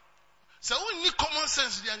 So we need common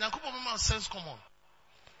sense. Sense common.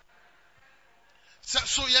 So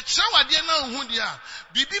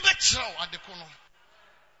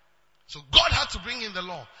So God had to bring in the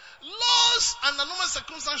law. Laws under normal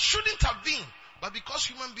circumstances shouldn't have been, but because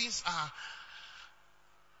human beings are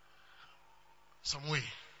some way.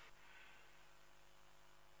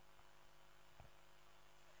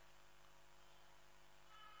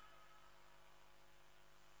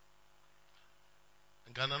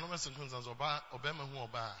 Ghana normal circumstances Obama who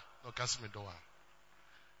oba no kasime doa.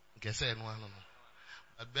 Nkese eno ano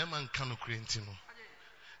no. Obama nka no krenti no.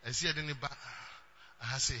 Esi ade ni ba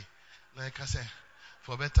aha say na e ka say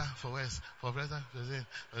for better for worse for better for worse.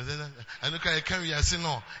 And look at can we say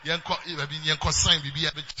no yenko sign bibi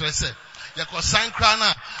a betre say yenko sign kra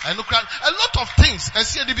na and look at a lot of things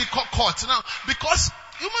esi ade be caught now because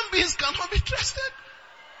human beings cannot be trusted.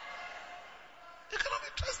 They cannot be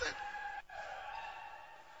trusted.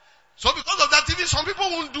 So because of that, even some people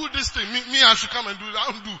won't do this thing. Me, I should come and do it. I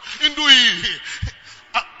won't do.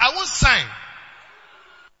 I won't sign.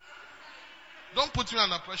 Don't put me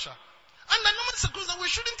under pressure. And the normal circumstance, we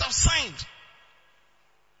shouldn't have signed.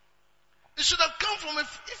 It should have come from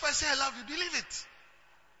if I say I love you, believe it.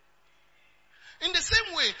 In the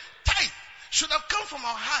same way, tithe should have come from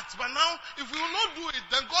our hearts. But now, if we will not do it,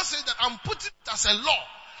 then God says that I'm putting it as a law.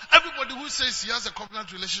 Everybody who says he has a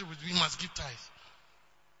covenant relationship with me must give tithe.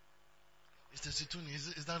 Mr. Situni,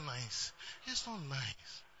 is that nice? It's not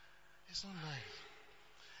nice. It's not nice.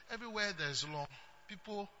 Everywhere there's law,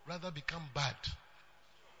 people rather become bad.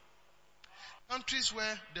 Countries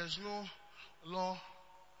where there's no law,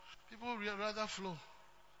 people rather flow.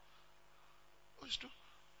 Oh, it's true.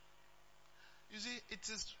 You see,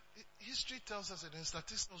 history tells us and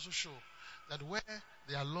statistics also show that where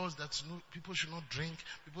there are laws that people should not drink,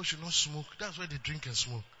 people should not smoke, that's where they drink and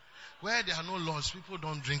smoke. Where there are no laws, people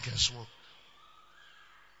don't drink and smoke.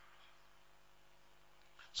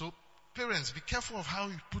 So, parents, be careful of how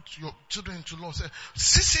you put your children into law. Say,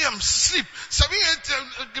 6 a.m. sleep, 7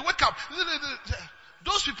 a.m. they wake up.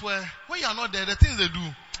 Those people, when you are not there, the things they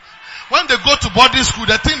do. When they go to boarding school,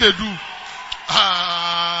 the thing they do.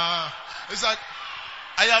 It's like,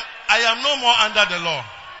 I am no more under the law.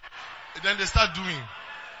 Then they start doing.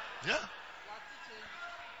 Yeah.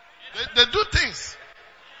 They do things.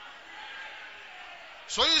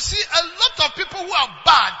 So you see, a lot of people who are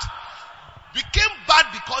bad became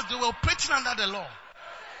bad because they were operating under the law.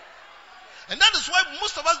 And that is why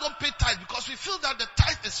most of us don't pay tithe, because we feel that the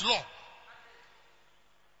tithe is law.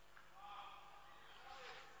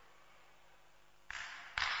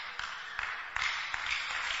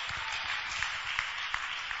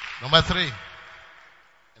 Number 3,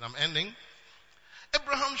 and I'm ending.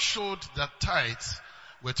 Abraham showed that tithes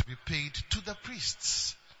were to be paid to the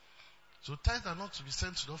priests. So tithes are not to be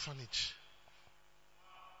sent to the orphanage.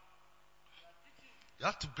 You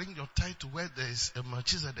have to bring your tithe to where there is a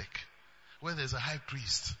Melchizedek, where there is a high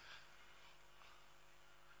priest.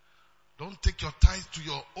 Don't take your tithe to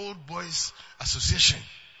your old boys association.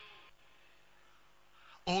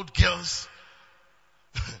 old girls.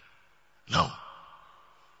 No.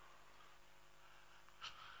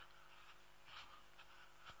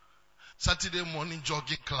 Saturday morning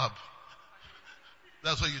jogging club.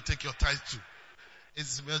 That's where you take your tithe to.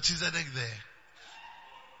 It's Melchizedek there.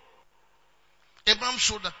 Abraham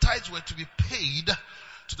showed that tithes were to be paid.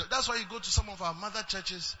 That's why you go to some of our mother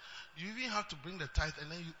churches. You even have to bring the tithe,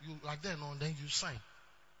 and then you are there, and then you sign.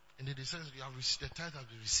 And they say you have received, the tithe has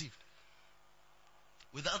been received.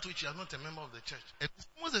 Without which you are not a member of the church. And it's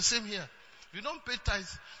almost the same here. If you don't pay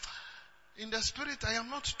tithes, in the spirit, I am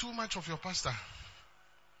not too much of your pastor.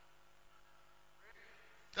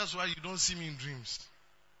 That's why you don't see me in dreams.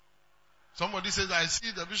 Somebody says, I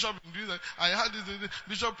see the bishop in dreams. I had this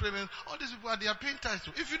bishop praying. All these people, they are paying tithes.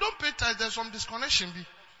 If you don't pay tithes, there's some disconnection.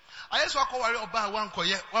 I just walk over about one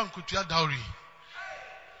could dowry.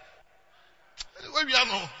 Where we are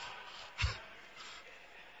now?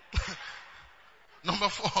 Number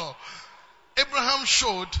 4. Abraham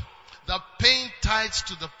showed that paying tithes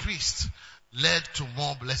to the priest led to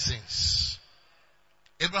more blessings.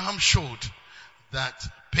 Abraham showed that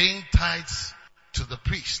paying tithes to the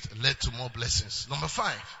priest led to more blessings. Number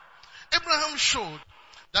 5. Abraham showed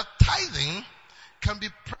that tithing can be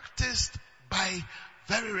practiced by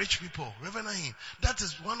very rich people. Reverend Ahim, that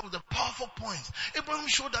is one of the powerful points. Abraham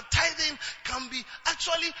showed that tithing can be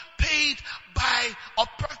actually paid by or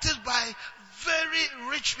practiced by very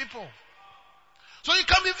rich people. So you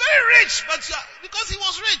can be very rich, but because he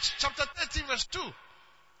was rich, chapter 13 verse 2.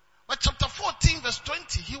 But chapter 14 verse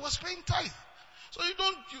 20, he was paying tithe. So you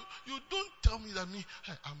don't tell me that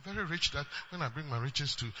hey, I'm very rich that when I bring my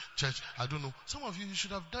riches to church, I don't know. Some of you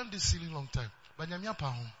should have done this silly long time. But every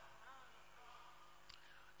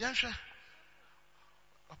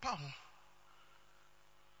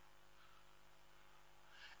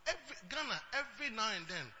now and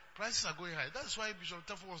then, prices are going high. That's why Bishop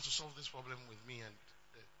Tafo wants to solve this problem with me.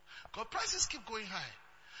 Because prices keep going high.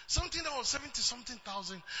 Something that was 70-something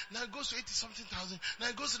thousand, now it goes to 80-something thousand, now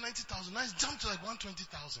it goes to 90,000, now it's jumped to like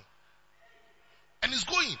 120,000. And it's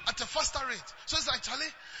going at a faster rate. So it's like,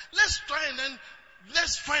 Charlie, let's try and then,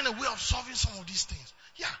 let's find a way of solving some of these things.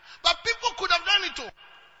 Yeah, but people could have done it too.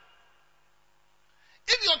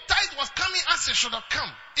 If your tithe was coming as it should have come,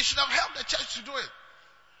 it should have helped the church to do it.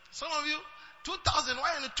 Some of you, 2,000,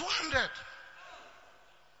 why only 200?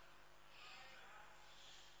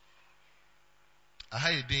 How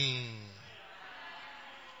you doing?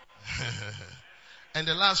 And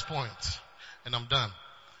the last point, and I'm done.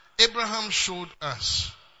 Abraham showed us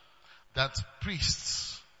that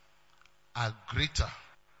priests are greater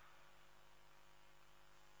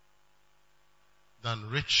than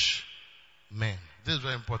rich men. This is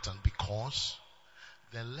very important because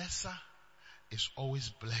the lesser is always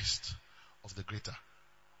blessed of the greater.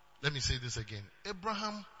 Let me say this again.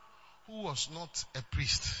 Abraham, who was not a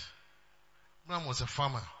priest, Abraham was a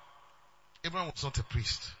farmer. Abraham was not a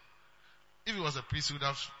priest. If he was a priest, he would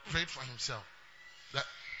have prayed for himself. That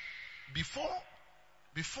before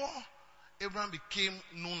Abraham became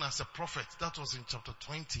known as a prophet, that was in chapter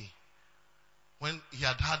 20, when he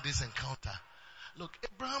had this encounter. Look,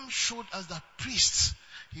 Abraham showed us that priests,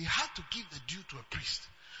 he had to give the due to a priest.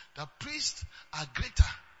 That priests are greater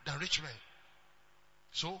than rich men.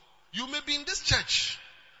 So, you may be in this church.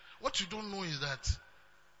 What you don't know is that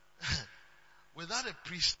without a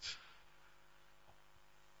priest,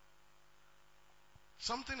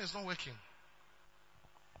 something is not working.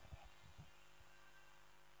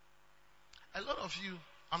 A lot of you,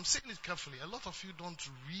 I'm saying it carefully, a lot of you don't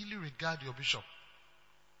really regard your bishop,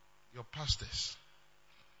 your pastors.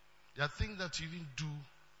 There are things that you even do.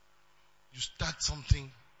 You start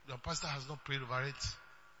something, your pastor has not prayed over it.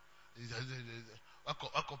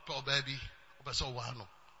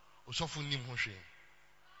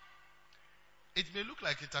 It may look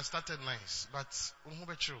like it has started nice, but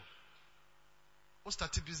who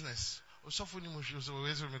started business? You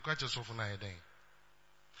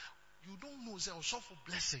don't know, say, for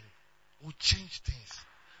blessing will change things.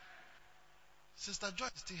 Sister Joy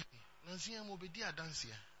is still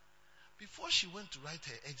here. Before she went to write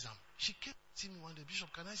her exam, she came to see me one day.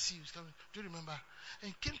 Bishop, can I see you? Do you remember?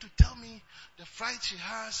 And came to tell me the fright she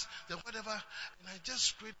has, the whatever. And I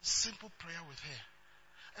just prayed a simple prayer with her.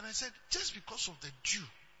 And I said, just because of the due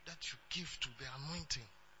that you give to the anointing,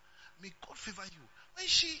 may God favor you.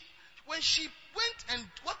 When she went and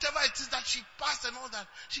whatever it is that she passed and all that,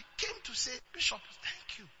 she came to say, Bishop,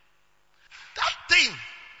 thank you. That thing,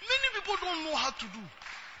 many people don't know how to do.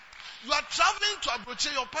 You are traveling to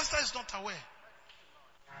Abroche, your pastor is not aware.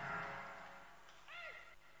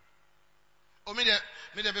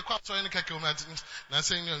 media be quite so any keke omat na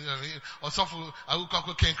saying or suffer I will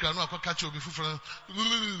call can crown or catch you before.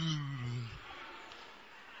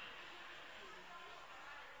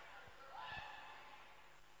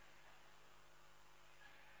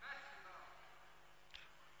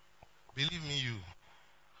 Believe me,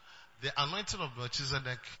 the anointing of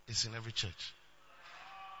Melchizedek is in every church.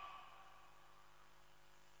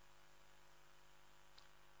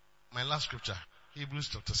 My last scripture, Hebrews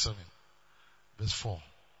chapter 7, verse 4.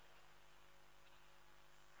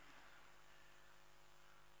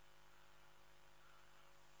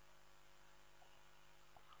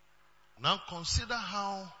 Now consider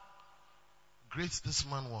how great this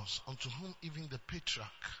man was, unto whom even the patriarch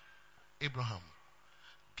Abraham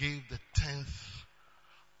gave the 10th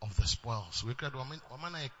of the spoils. We cried,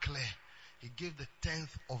 he gave the 10th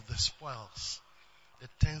of the spoils. The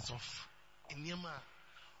 10th of Inyama,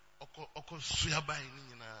 Oko Suyaba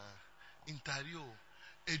Intario,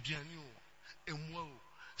 Edianio, Emwo,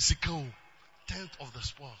 Sikao, 10th of the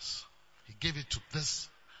spoils. He gave it to this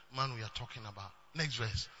man we are talking about. Next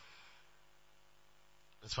verse.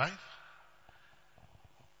 Verse 5.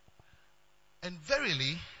 And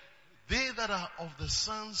verily, they that are of the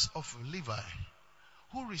sons of Levi,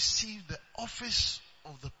 who receive the office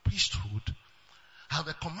of the priesthood, have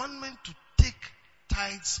a commandment to take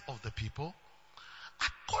tithes of the people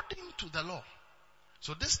according to the law.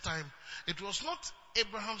 So this time, it was not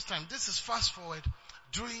Abraham's time. This is fast forward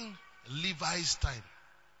during Levi's time.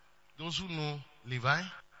 Those who know Levi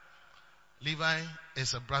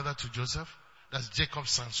is a brother to Joseph. That's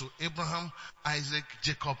Jacob's son. So Abraham, Isaac,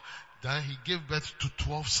 Jacob, then he gave birth to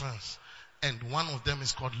 12 sons. And one of them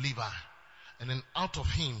is called Levi. And then out of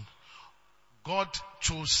him, God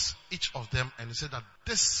chose each of them and he said that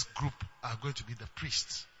this group are going to be the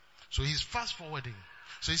priests. So he's fast forwarding.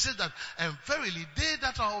 So he said that, and verily they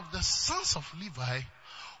that are of the sons of Levi,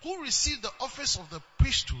 who receive the office of the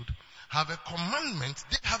priesthood, have a commandment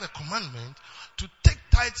to take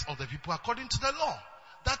tithes of the people according to the law.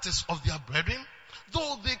 That is of their brethren,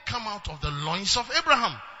 though they come out of the loins of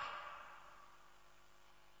Abraham.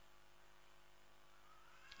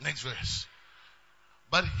 Next verse.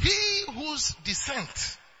 But he whose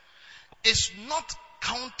descent is not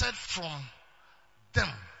counted from them.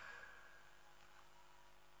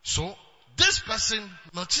 So, this person,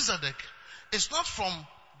 Melchizedek, is not from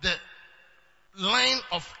the line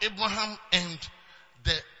of Abraham and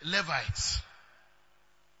the Levites.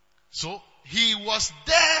 So, he was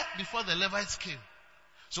there before the Levites came.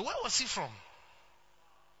 So where was he from?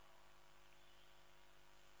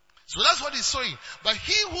 So that's what he's showing. But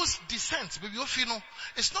he whose descent, baby Ofino,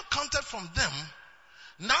 is not counted from them,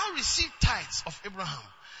 now received tithes of Abraham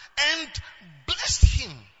and blessed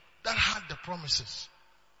him that had the promises.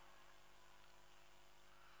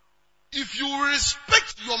 If you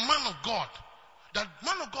respect your man of God, that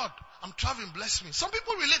man of God, I'm traveling, bless me. Some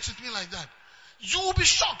people relate with me like that. You will be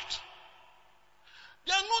shocked.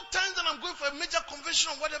 There are no times that I'm going for a major convention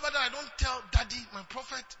or whatever that I don't tell Daddy, my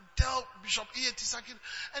prophet, tell Bishop E.A.T. Sakin.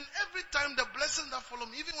 And every time the blessings that follow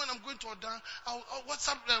me, even when I'm going to Oda, I'll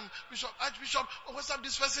WhatsApp Bishop, Archbishop, or WhatsApp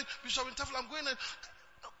this person, Bishop Intefel, I'm going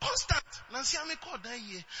constant. Nancy, I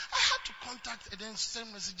had to contact and then send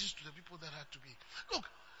messages to the people that had to be. Look,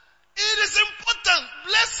 it is important.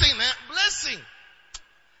 Blessing, blessing.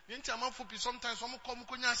 Sometimes I'm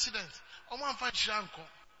going to accident. I'm going to find Shanko.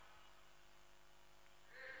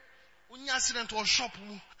 When you accident or shop,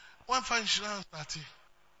 one fine insurance party.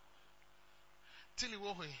 Till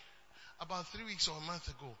about 3 weeks or a month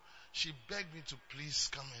ago, she begged me to please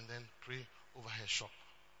come and then pray over her shop.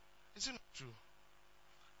 Isn't it true?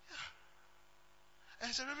 Yeah. And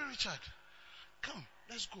I said, Reverend Richard, come,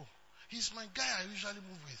 let's go. He's my guy I usually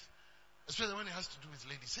move with. Especially when it has to do with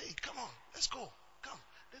ladies. Hey, come on, let's go. Come,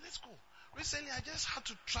 then let's go. Recently, I just had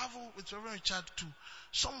to travel with Reverend Richard to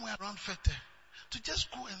somewhere around Fete. To just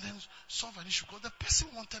go and then solve an issue. Because the person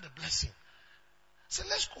wanted a blessing. I said,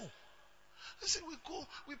 let's go. I said, we go,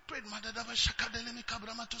 we prayed. And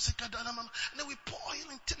then we pour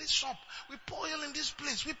oil in Tilly's shop. We pour oil in this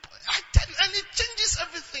place. I tell you, and it changes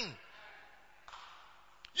everything.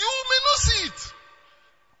 You may not see it.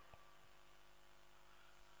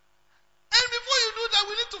 And before you do that,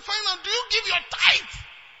 we need to find out, do you give your tithe?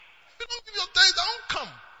 If you don't give your tithe, I won't come.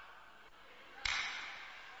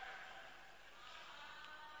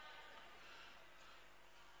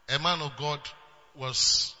 A man of God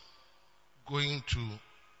was going to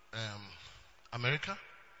America,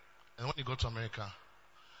 and when he got to America,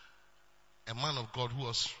 a man of God who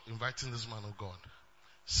was inviting this man of God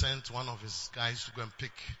sent one of his guys to go and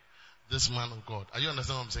pick this man of God. Are you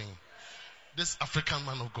understand what I'm saying? This African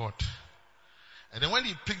man of God. And then when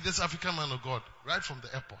he picked this African man of God right from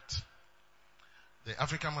the airport, the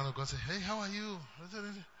African man of God said, hey, how are you? I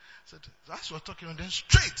said, as we're talking, and then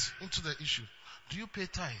straight into the issue. Do you pay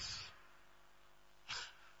tithes?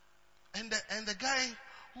 And the guy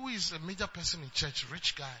who is a major person in church,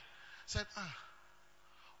 rich guy, said,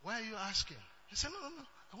 why are you asking? He said, no.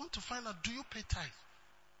 I want to find out, do you pay tithe?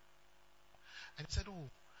 And he said,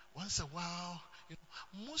 once a while,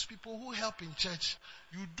 most people who help in church,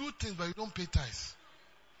 you do things but you don't pay tithes.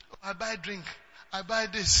 I buy drink. I buy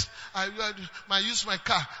this. I use my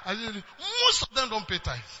car. Most of them don't pay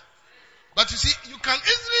tithes. But you see, you can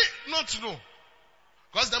easily not know.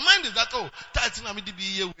 Because the mind is that, tithes na me di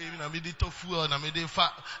be na me di tofu na me di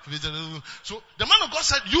fat. So the man of God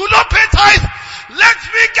said, you don't pay tithe. Let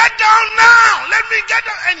me get down now. Let me get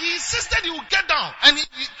down. And he insisted he would get down. And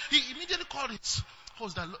he immediately called his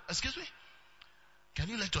host that, excuse me, can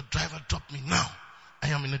you let your driver drop me now? I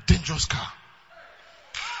am in a dangerous car.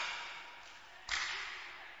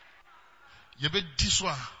 Yebe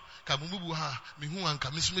diswa kamumubu ha mihu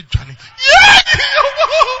anka misme dwane.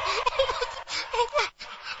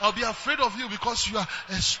 I'll be afraid of you because you are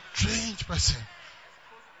a strange person.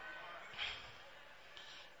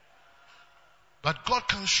 But God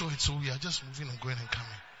can't show it, so we are just moving and going and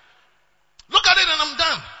coming. Look at it and I'm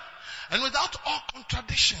done. And without all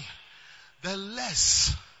contradiction, the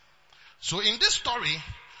less. So in this story,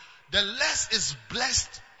 the less is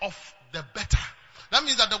blessed of the better. That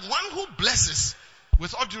means that the one who blesses,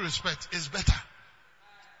 with all due respect, is better.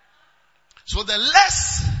 So the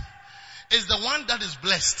less is the one that is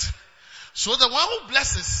blessed. So the one who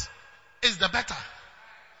blesses is the better.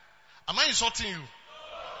 Am I insulting you?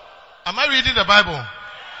 Am I reading the Bible?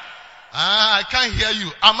 I can't hear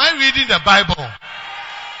you. Am I reading the Bible?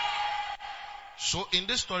 So in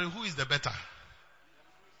this story, who is the better?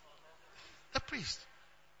 The priest.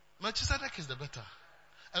 Melchizedek is the better.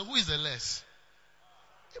 And who is the less?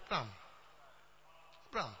 Abraham.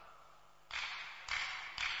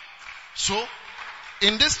 So,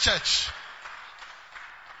 in this church,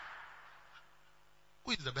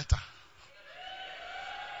 who is the better?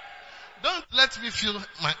 Don't let me feel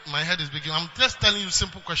my head is big. I'm just telling you a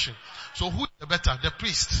simple question. So who is the better? The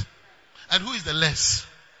priest. And who is the less?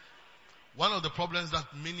 One of the problems that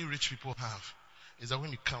many rich people have is that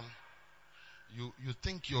when you come, you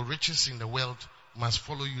think your riches in the world must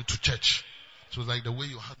follow you to church. So like the way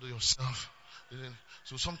you handle yourself.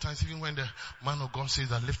 So sometimes even when the man of God says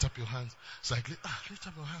that lift up your hands, it's like, lift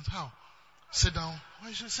up your hands. How? Sit down.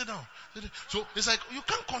 Why should I sit down? So it's like, you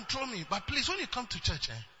can't control me. But please, when you come to church,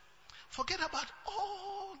 forget about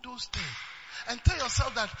all those things. And tell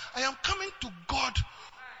yourself that I am coming to God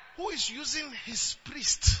who is using his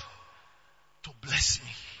priest to bless me.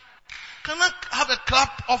 Can I have a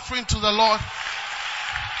clap offering to the Lord?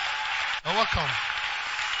 You're welcome.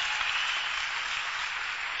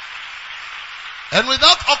 And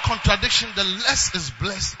without all contradiction, the less is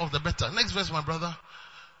blessed of the better. Next verse, my brother.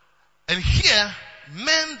 And here,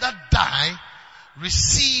 men that die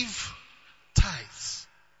receive tithes.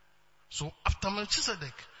 So after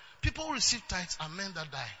Melchizedek, people who receive tithes are men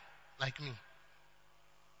that die, like me.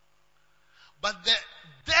 But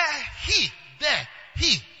he.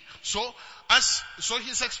 So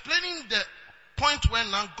he's explaining the point where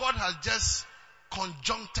now God has just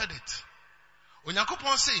conjuncted it.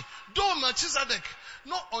 Onyankopon say, do Melchizedek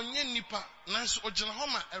no onye nipa nanso ogina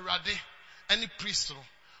homa erade any priest.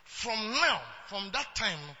 From that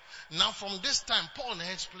time, now from this time, Paul is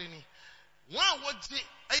explaining. One what the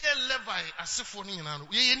aye Levi asifo ni nyina no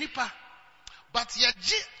ye nipa, but ye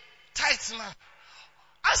gi tithe na.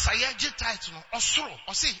 As I ye gi tithe no osoro,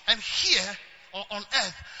 or see, and here on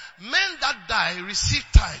earth, men that die receive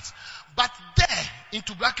tithes, but there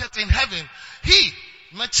into bracket in heaven, he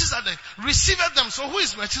Melchizedek received them. So who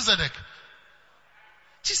is Melchizedek?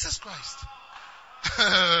 Jesus Christ.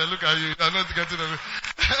 Look at you. You are not getting it.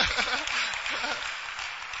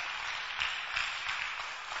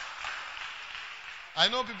 I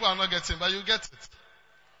know people are not getting, but you get it.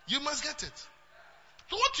 You must get it.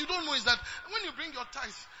 So what you don't know is that when you bring your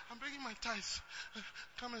tithes, I'm bringing my tithes.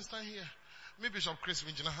 Come and stand here. Maybe Bishop Chris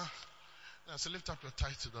Vinjinaha. Now, so lift up your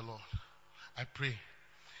tithe to the Lord. I pray.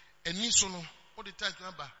 And me so no. What the tithe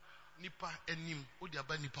number? Nipa enim. What the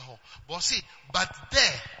aba nipa ho. But see, but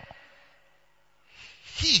there,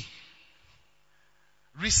 he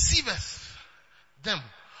receiveth them,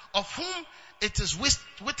 of whom it is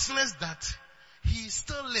witnessed that he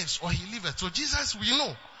still lives, or he liveth. So Jesus, we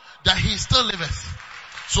know that he still liveth.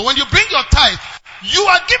 So when you bring your tithe, you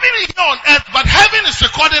are giving it here on earth, but heaven is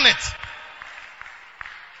recording it.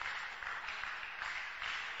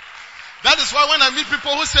 That is why when I meet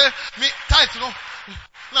people who say, me, tight, you know,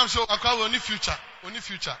 now I'm sure I only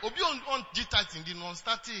future. Obi on G tight in the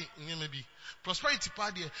non-starting, maybe. Prosperity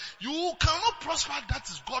part there. You cannot prosper, that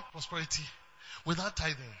is God prosperity, without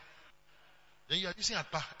tithing. Then you are using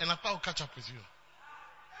Akpa, and Akpa will catch up with you.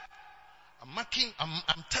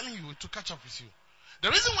 I'm telling you to catch up with you. The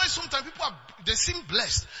reason why sometimes people they seem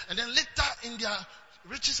blessed, and then later in their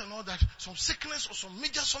riches and all that, some sickness or some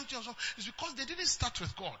major something or something, is because they didn't start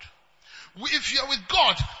with God. If you are with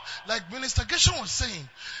God, like Minister Gershon was saying,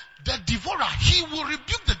 the devourer, he will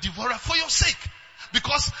rebuke the devourer for your sake.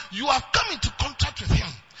 Because you have come into contact with him.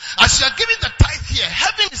 As you are giving the tithe here,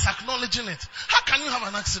 heaven is acknowledging it. How can you have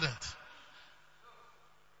an accident?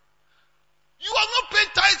 You have not paid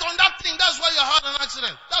tithe on that thing. That's why you had an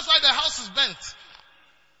accident. That's why the house is bent.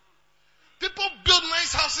 People build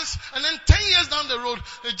nice houses and then 10 years down the road,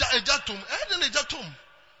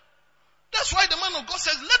 that's why the man of God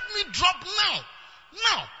says, let me drop now.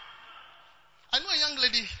 Now. I know a young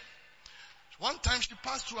lady, one time she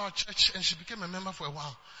passed through our church and she became a member for a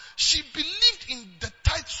while. She believed in the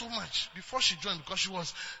tithe so much before she joined because she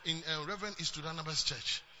was in Reverend Istudanaba's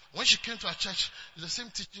church. When she came to our church, it's the same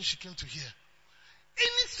teaching she came to hear.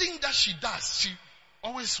 Anything that she does, she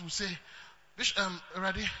always will say,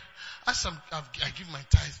 Radi, as I give my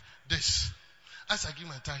tithe, this. As I give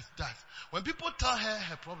my tithe, that. When people tell her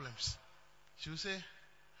her problems, she will say,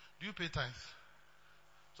 do you pay tithe?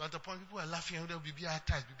 So at the point people are laughing and they'll be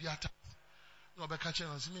tithe. No, but catch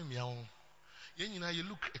on, see me, you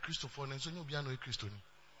look a Christopher, and so you'll be a Christian.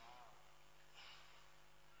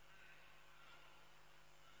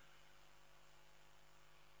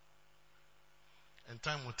 And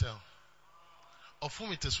time will tell. Of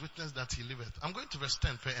whom it is witness that he liveth. I'm going to verse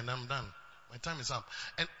 10 and I'm done. My time is up.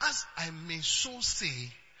 And as I may so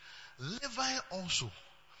say, Levi also,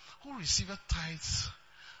 who received tithes,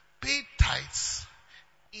 paid tithes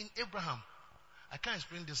in Abraham. I can't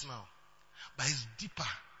explain this now, but it's deeper.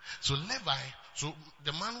 So Levi, so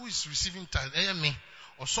the man who is receiving tithes, me,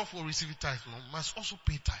 or software receiving tithes, must also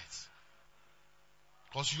pay tithes.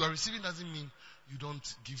 Because you are receiving doesn't mean you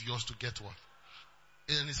don't give yours to get what.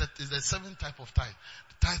 And it's the seventh type of tithe.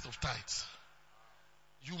 The tithe of tithes.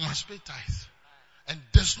 You must pay tithes. And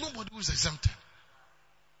there's nobody who is exempted.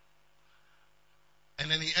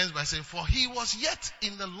 And then he ends by saying, for he was yet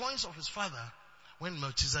in the loins of his father when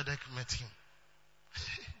Melchizedek met him.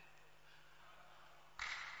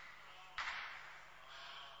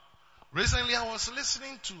 Recently I was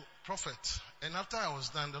listening to Prophet, and after I was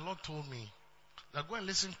done, the Lord told me that go and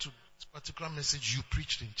listen to this particular message you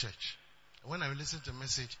preached in church. And when I listened to the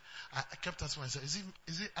message, I kept asking myself, is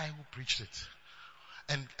it I who preached it?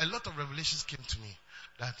 And a lot of revelations came to me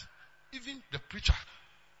that even the preacher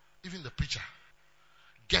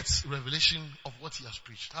gets revelation of what he has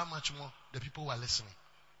preached. How much more the people who are listening?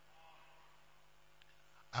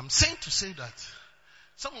 I'm saying to say that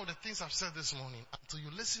some of the things I've said this morning, until you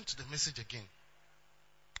listen to the message again,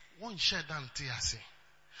 won't share down TSA.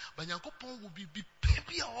 But Yankopon will be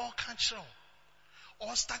baby or control.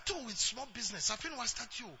 Or start with small business. I think we start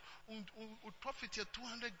you would profit here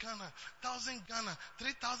 200 Ghana, 1,000 Ghana,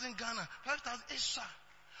 3,000 Ghana, 5,000 extra.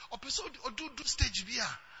 Or person or do stage via.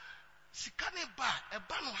 Sikane ba a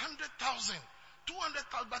ban 100,000,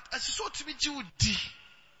 200,000, but as you saw to be Judy.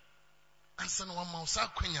 And son one mousa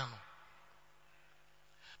quenyano.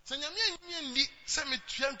 Sanyami ni semi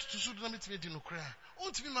triumph to Sudanamit in Ukraine.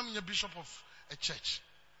 Won't be mammy a bishop of a church.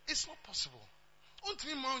 It's not possible. Won't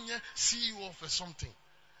be mammy CEO of something.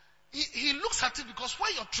 He looks at it because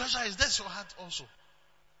where your treasure is, there's your heart also.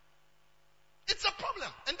 It's a problem.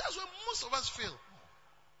 And that's where most of us fail.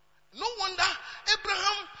 No wonder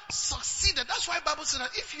Abraham succeeded. That's why the Bible says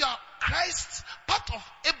that if you are Christ, part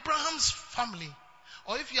of Abraham's family,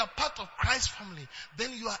 or if you are part of Christ's family,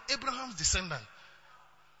 then you are Abraham's descendant.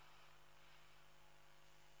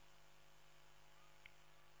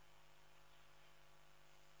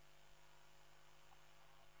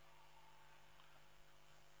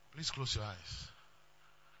 Please close your eyes.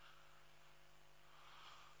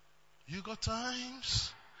 You got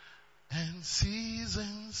times and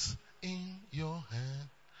seasons in your hand.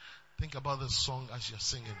 Think about the song as you're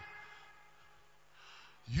singing.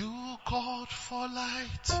 You called for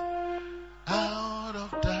light out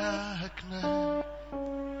of darkness.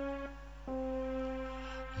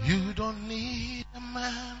 You don't need a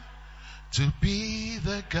man to be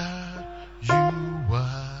the God you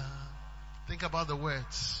are. Think about the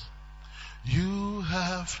words. You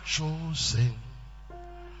have chosen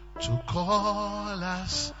to call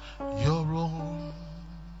us your own.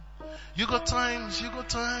 You got times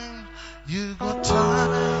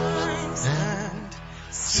and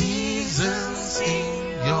seasons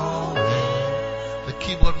in your hand. The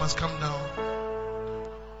keyboard must come down.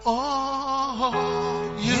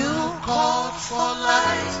 Oh, you called for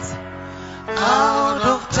light out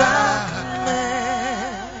of darkness.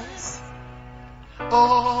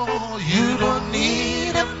 Oh, you don't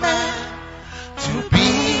need a man to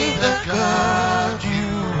be the God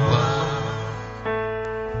you are.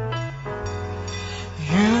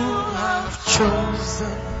 You have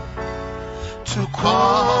chosen to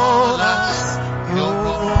call us your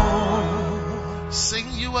own.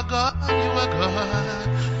 Sing, you are God, you are God.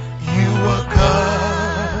 You are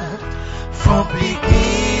God from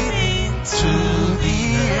beginning to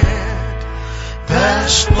the end.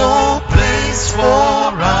 There's no place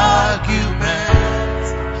for argument.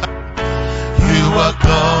 You are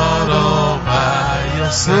God all by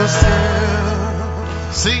yourself.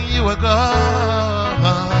 Sing, you are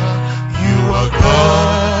God. You are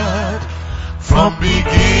God from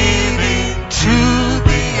beginning to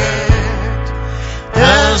the end.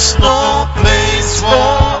 There's no place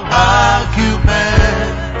for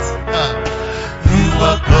argument. You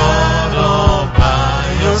are God all by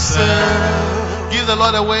yourself. Give the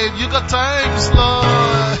Lord a wave. You got times,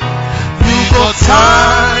 Lord. You got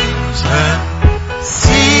times and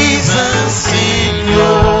seasons in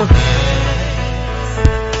your hands.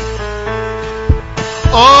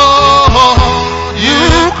 Oh,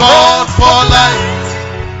 you called for light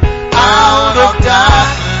out of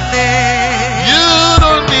darkness. You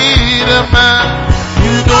don't need a man.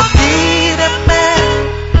 You don't need a man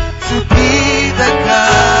to be the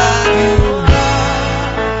God you are.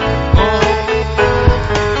 Oh,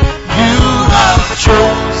 you have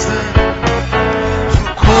chosen to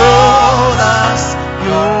call us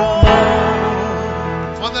your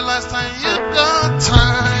own. For the last time, you got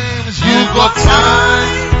times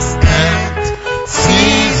and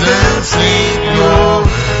seasons in your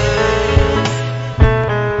hands.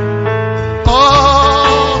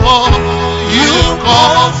 Oh, you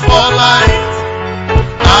call for light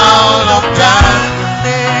out of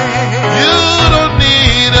darkness. You don't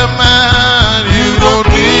need a man. You don't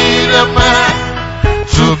need a man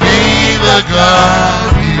to be the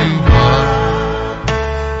God you are.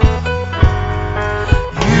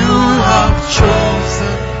 You have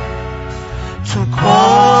chosen to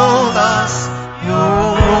call us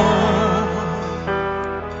your own.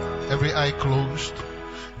 Every eye closed.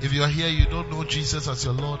 If you are here, you don't know Jesus as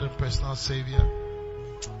your Lord and personal Savior.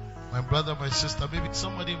 My brother, my sister, maybe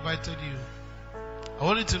somebody invited you. I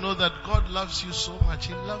want you to know that God loves you so much.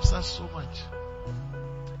 He loves us so much.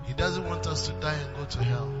 He doesn't want us to die and go to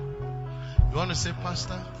hell. You want to say,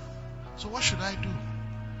 Pastor, so what should I do?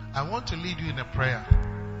 I want to lead you in a prayer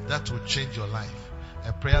that will change your life.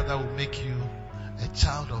 A prayer that will make you a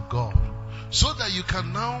child of God. So that you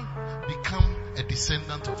can now become a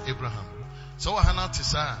descendant of Abraham. So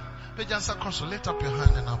lift up your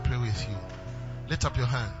hand and I'll pray with you. Lift up your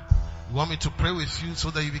hand. You want me to pray with you so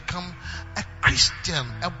that you become a Christian,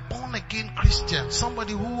 a born again Christian,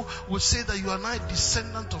 somebody who will say that you are now a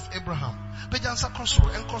descendant of Abraham.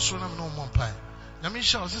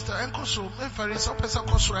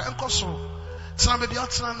 Sister, Tena baby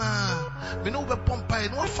atena na me no be pompa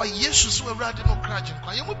no fa yesu so awrade no kraje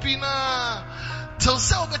kwa yemu pi na till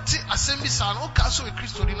say obeti asem bi sa no ka so e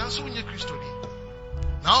Kristo ni na so unye Kristo ni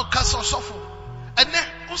na o ka so sofo ene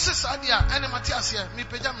o se sa dia ene mate ase me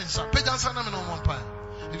pagya mensa na me no pompa.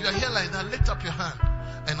 If you are here like that, lift up your hand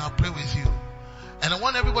and I'll pray with you. And I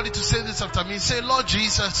want everybody to say this after me. Say, Lord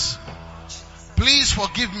Jesus, please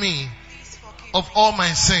forgive me of all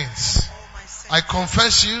my sins. I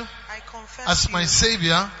confess you as my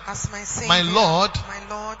Savior, my Lord,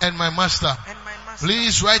 and my Master.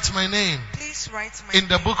 Please write my name in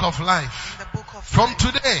the book of life. From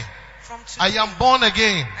today, I am born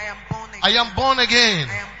again. I am born again.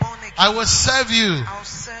 I will serve you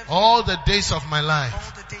all the days of my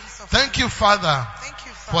life. Thank you, Father,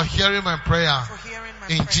 for hearing my prayer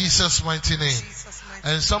in Jesus' mighty name.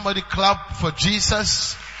 And somebody clap for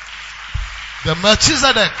Jesus. The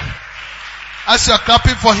Melchizedek. As you are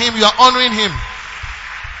clapping for him, you are honoring him.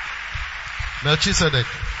 Melchizedek.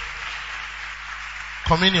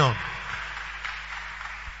 Communion.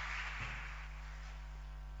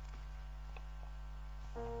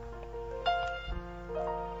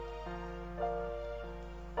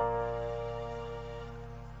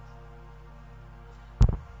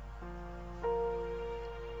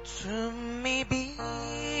 To me be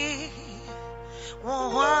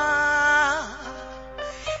Obama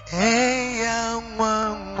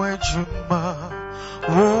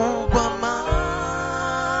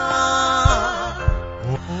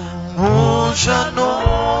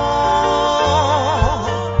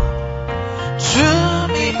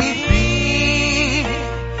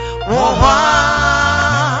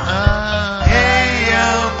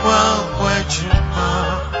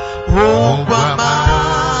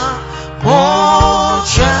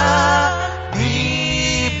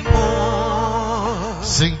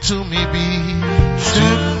Sing to me, be.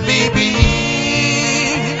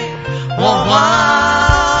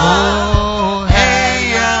 Oh,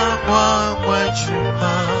 hey,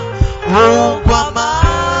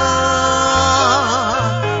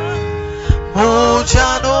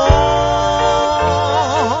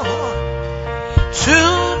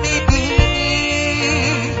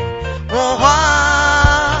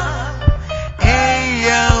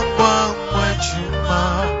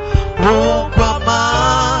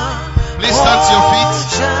 please stand to your feet.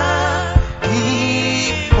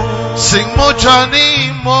 Sing Mojani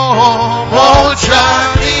Mo,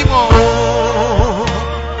 Mojani Mo.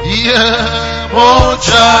 Yeah,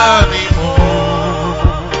 Mojani Mo.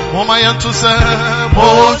 Momayantu se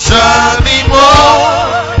Mojani Mo.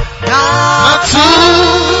 Natu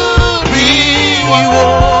mi wo.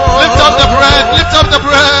 Lift up the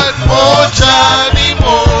bread, Mojani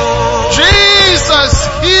Mo. Jesus,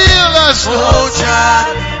 heal us,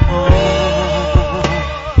 Mojani Mo.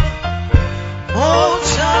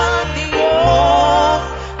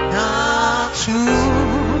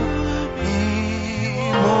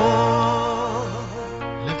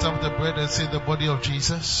 Lift up the bread and say the body of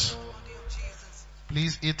Jesus.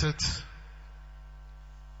 Please eat it.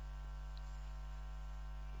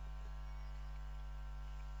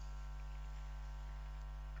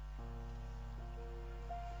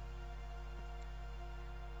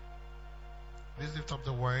 Please lift up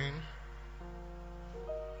the wine.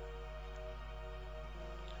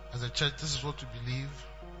 As a church, this is what we believe.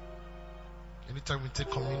 Anytime we take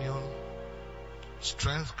communion,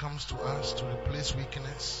 strength comes to us to replace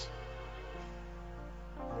weakness.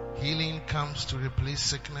 Healing comes to replace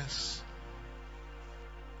sickness.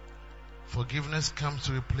 Forgiveness comes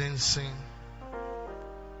to replace sin.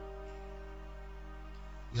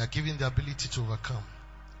 We are given the ability to overcome.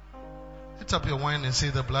 Lift up your wine and say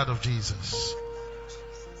the blood of Jesus.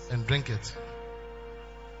 And drink it.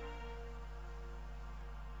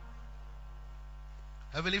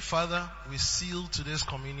 Heavenly Father, we seal today's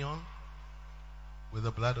communion with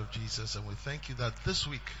the blood of Jesus, and we thank you that this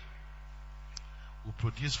week will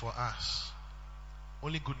produce for us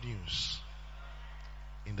only good news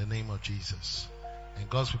in the name of Jesus. And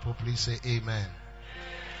God's people, please say amen.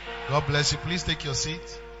 God bless you. Please take your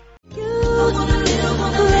seat. I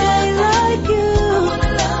wanna pray like you.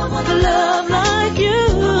 I wanna love like you.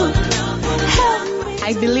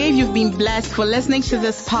 I believe you've been blessed for listening to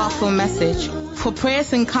this powerful message. For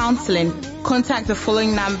prayers and counseling, contact the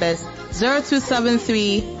following numbers: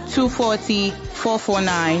 0273 240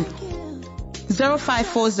 449,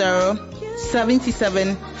 0540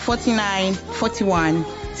 77 49 41.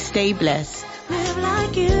 Stay blessed. Live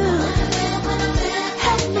like you.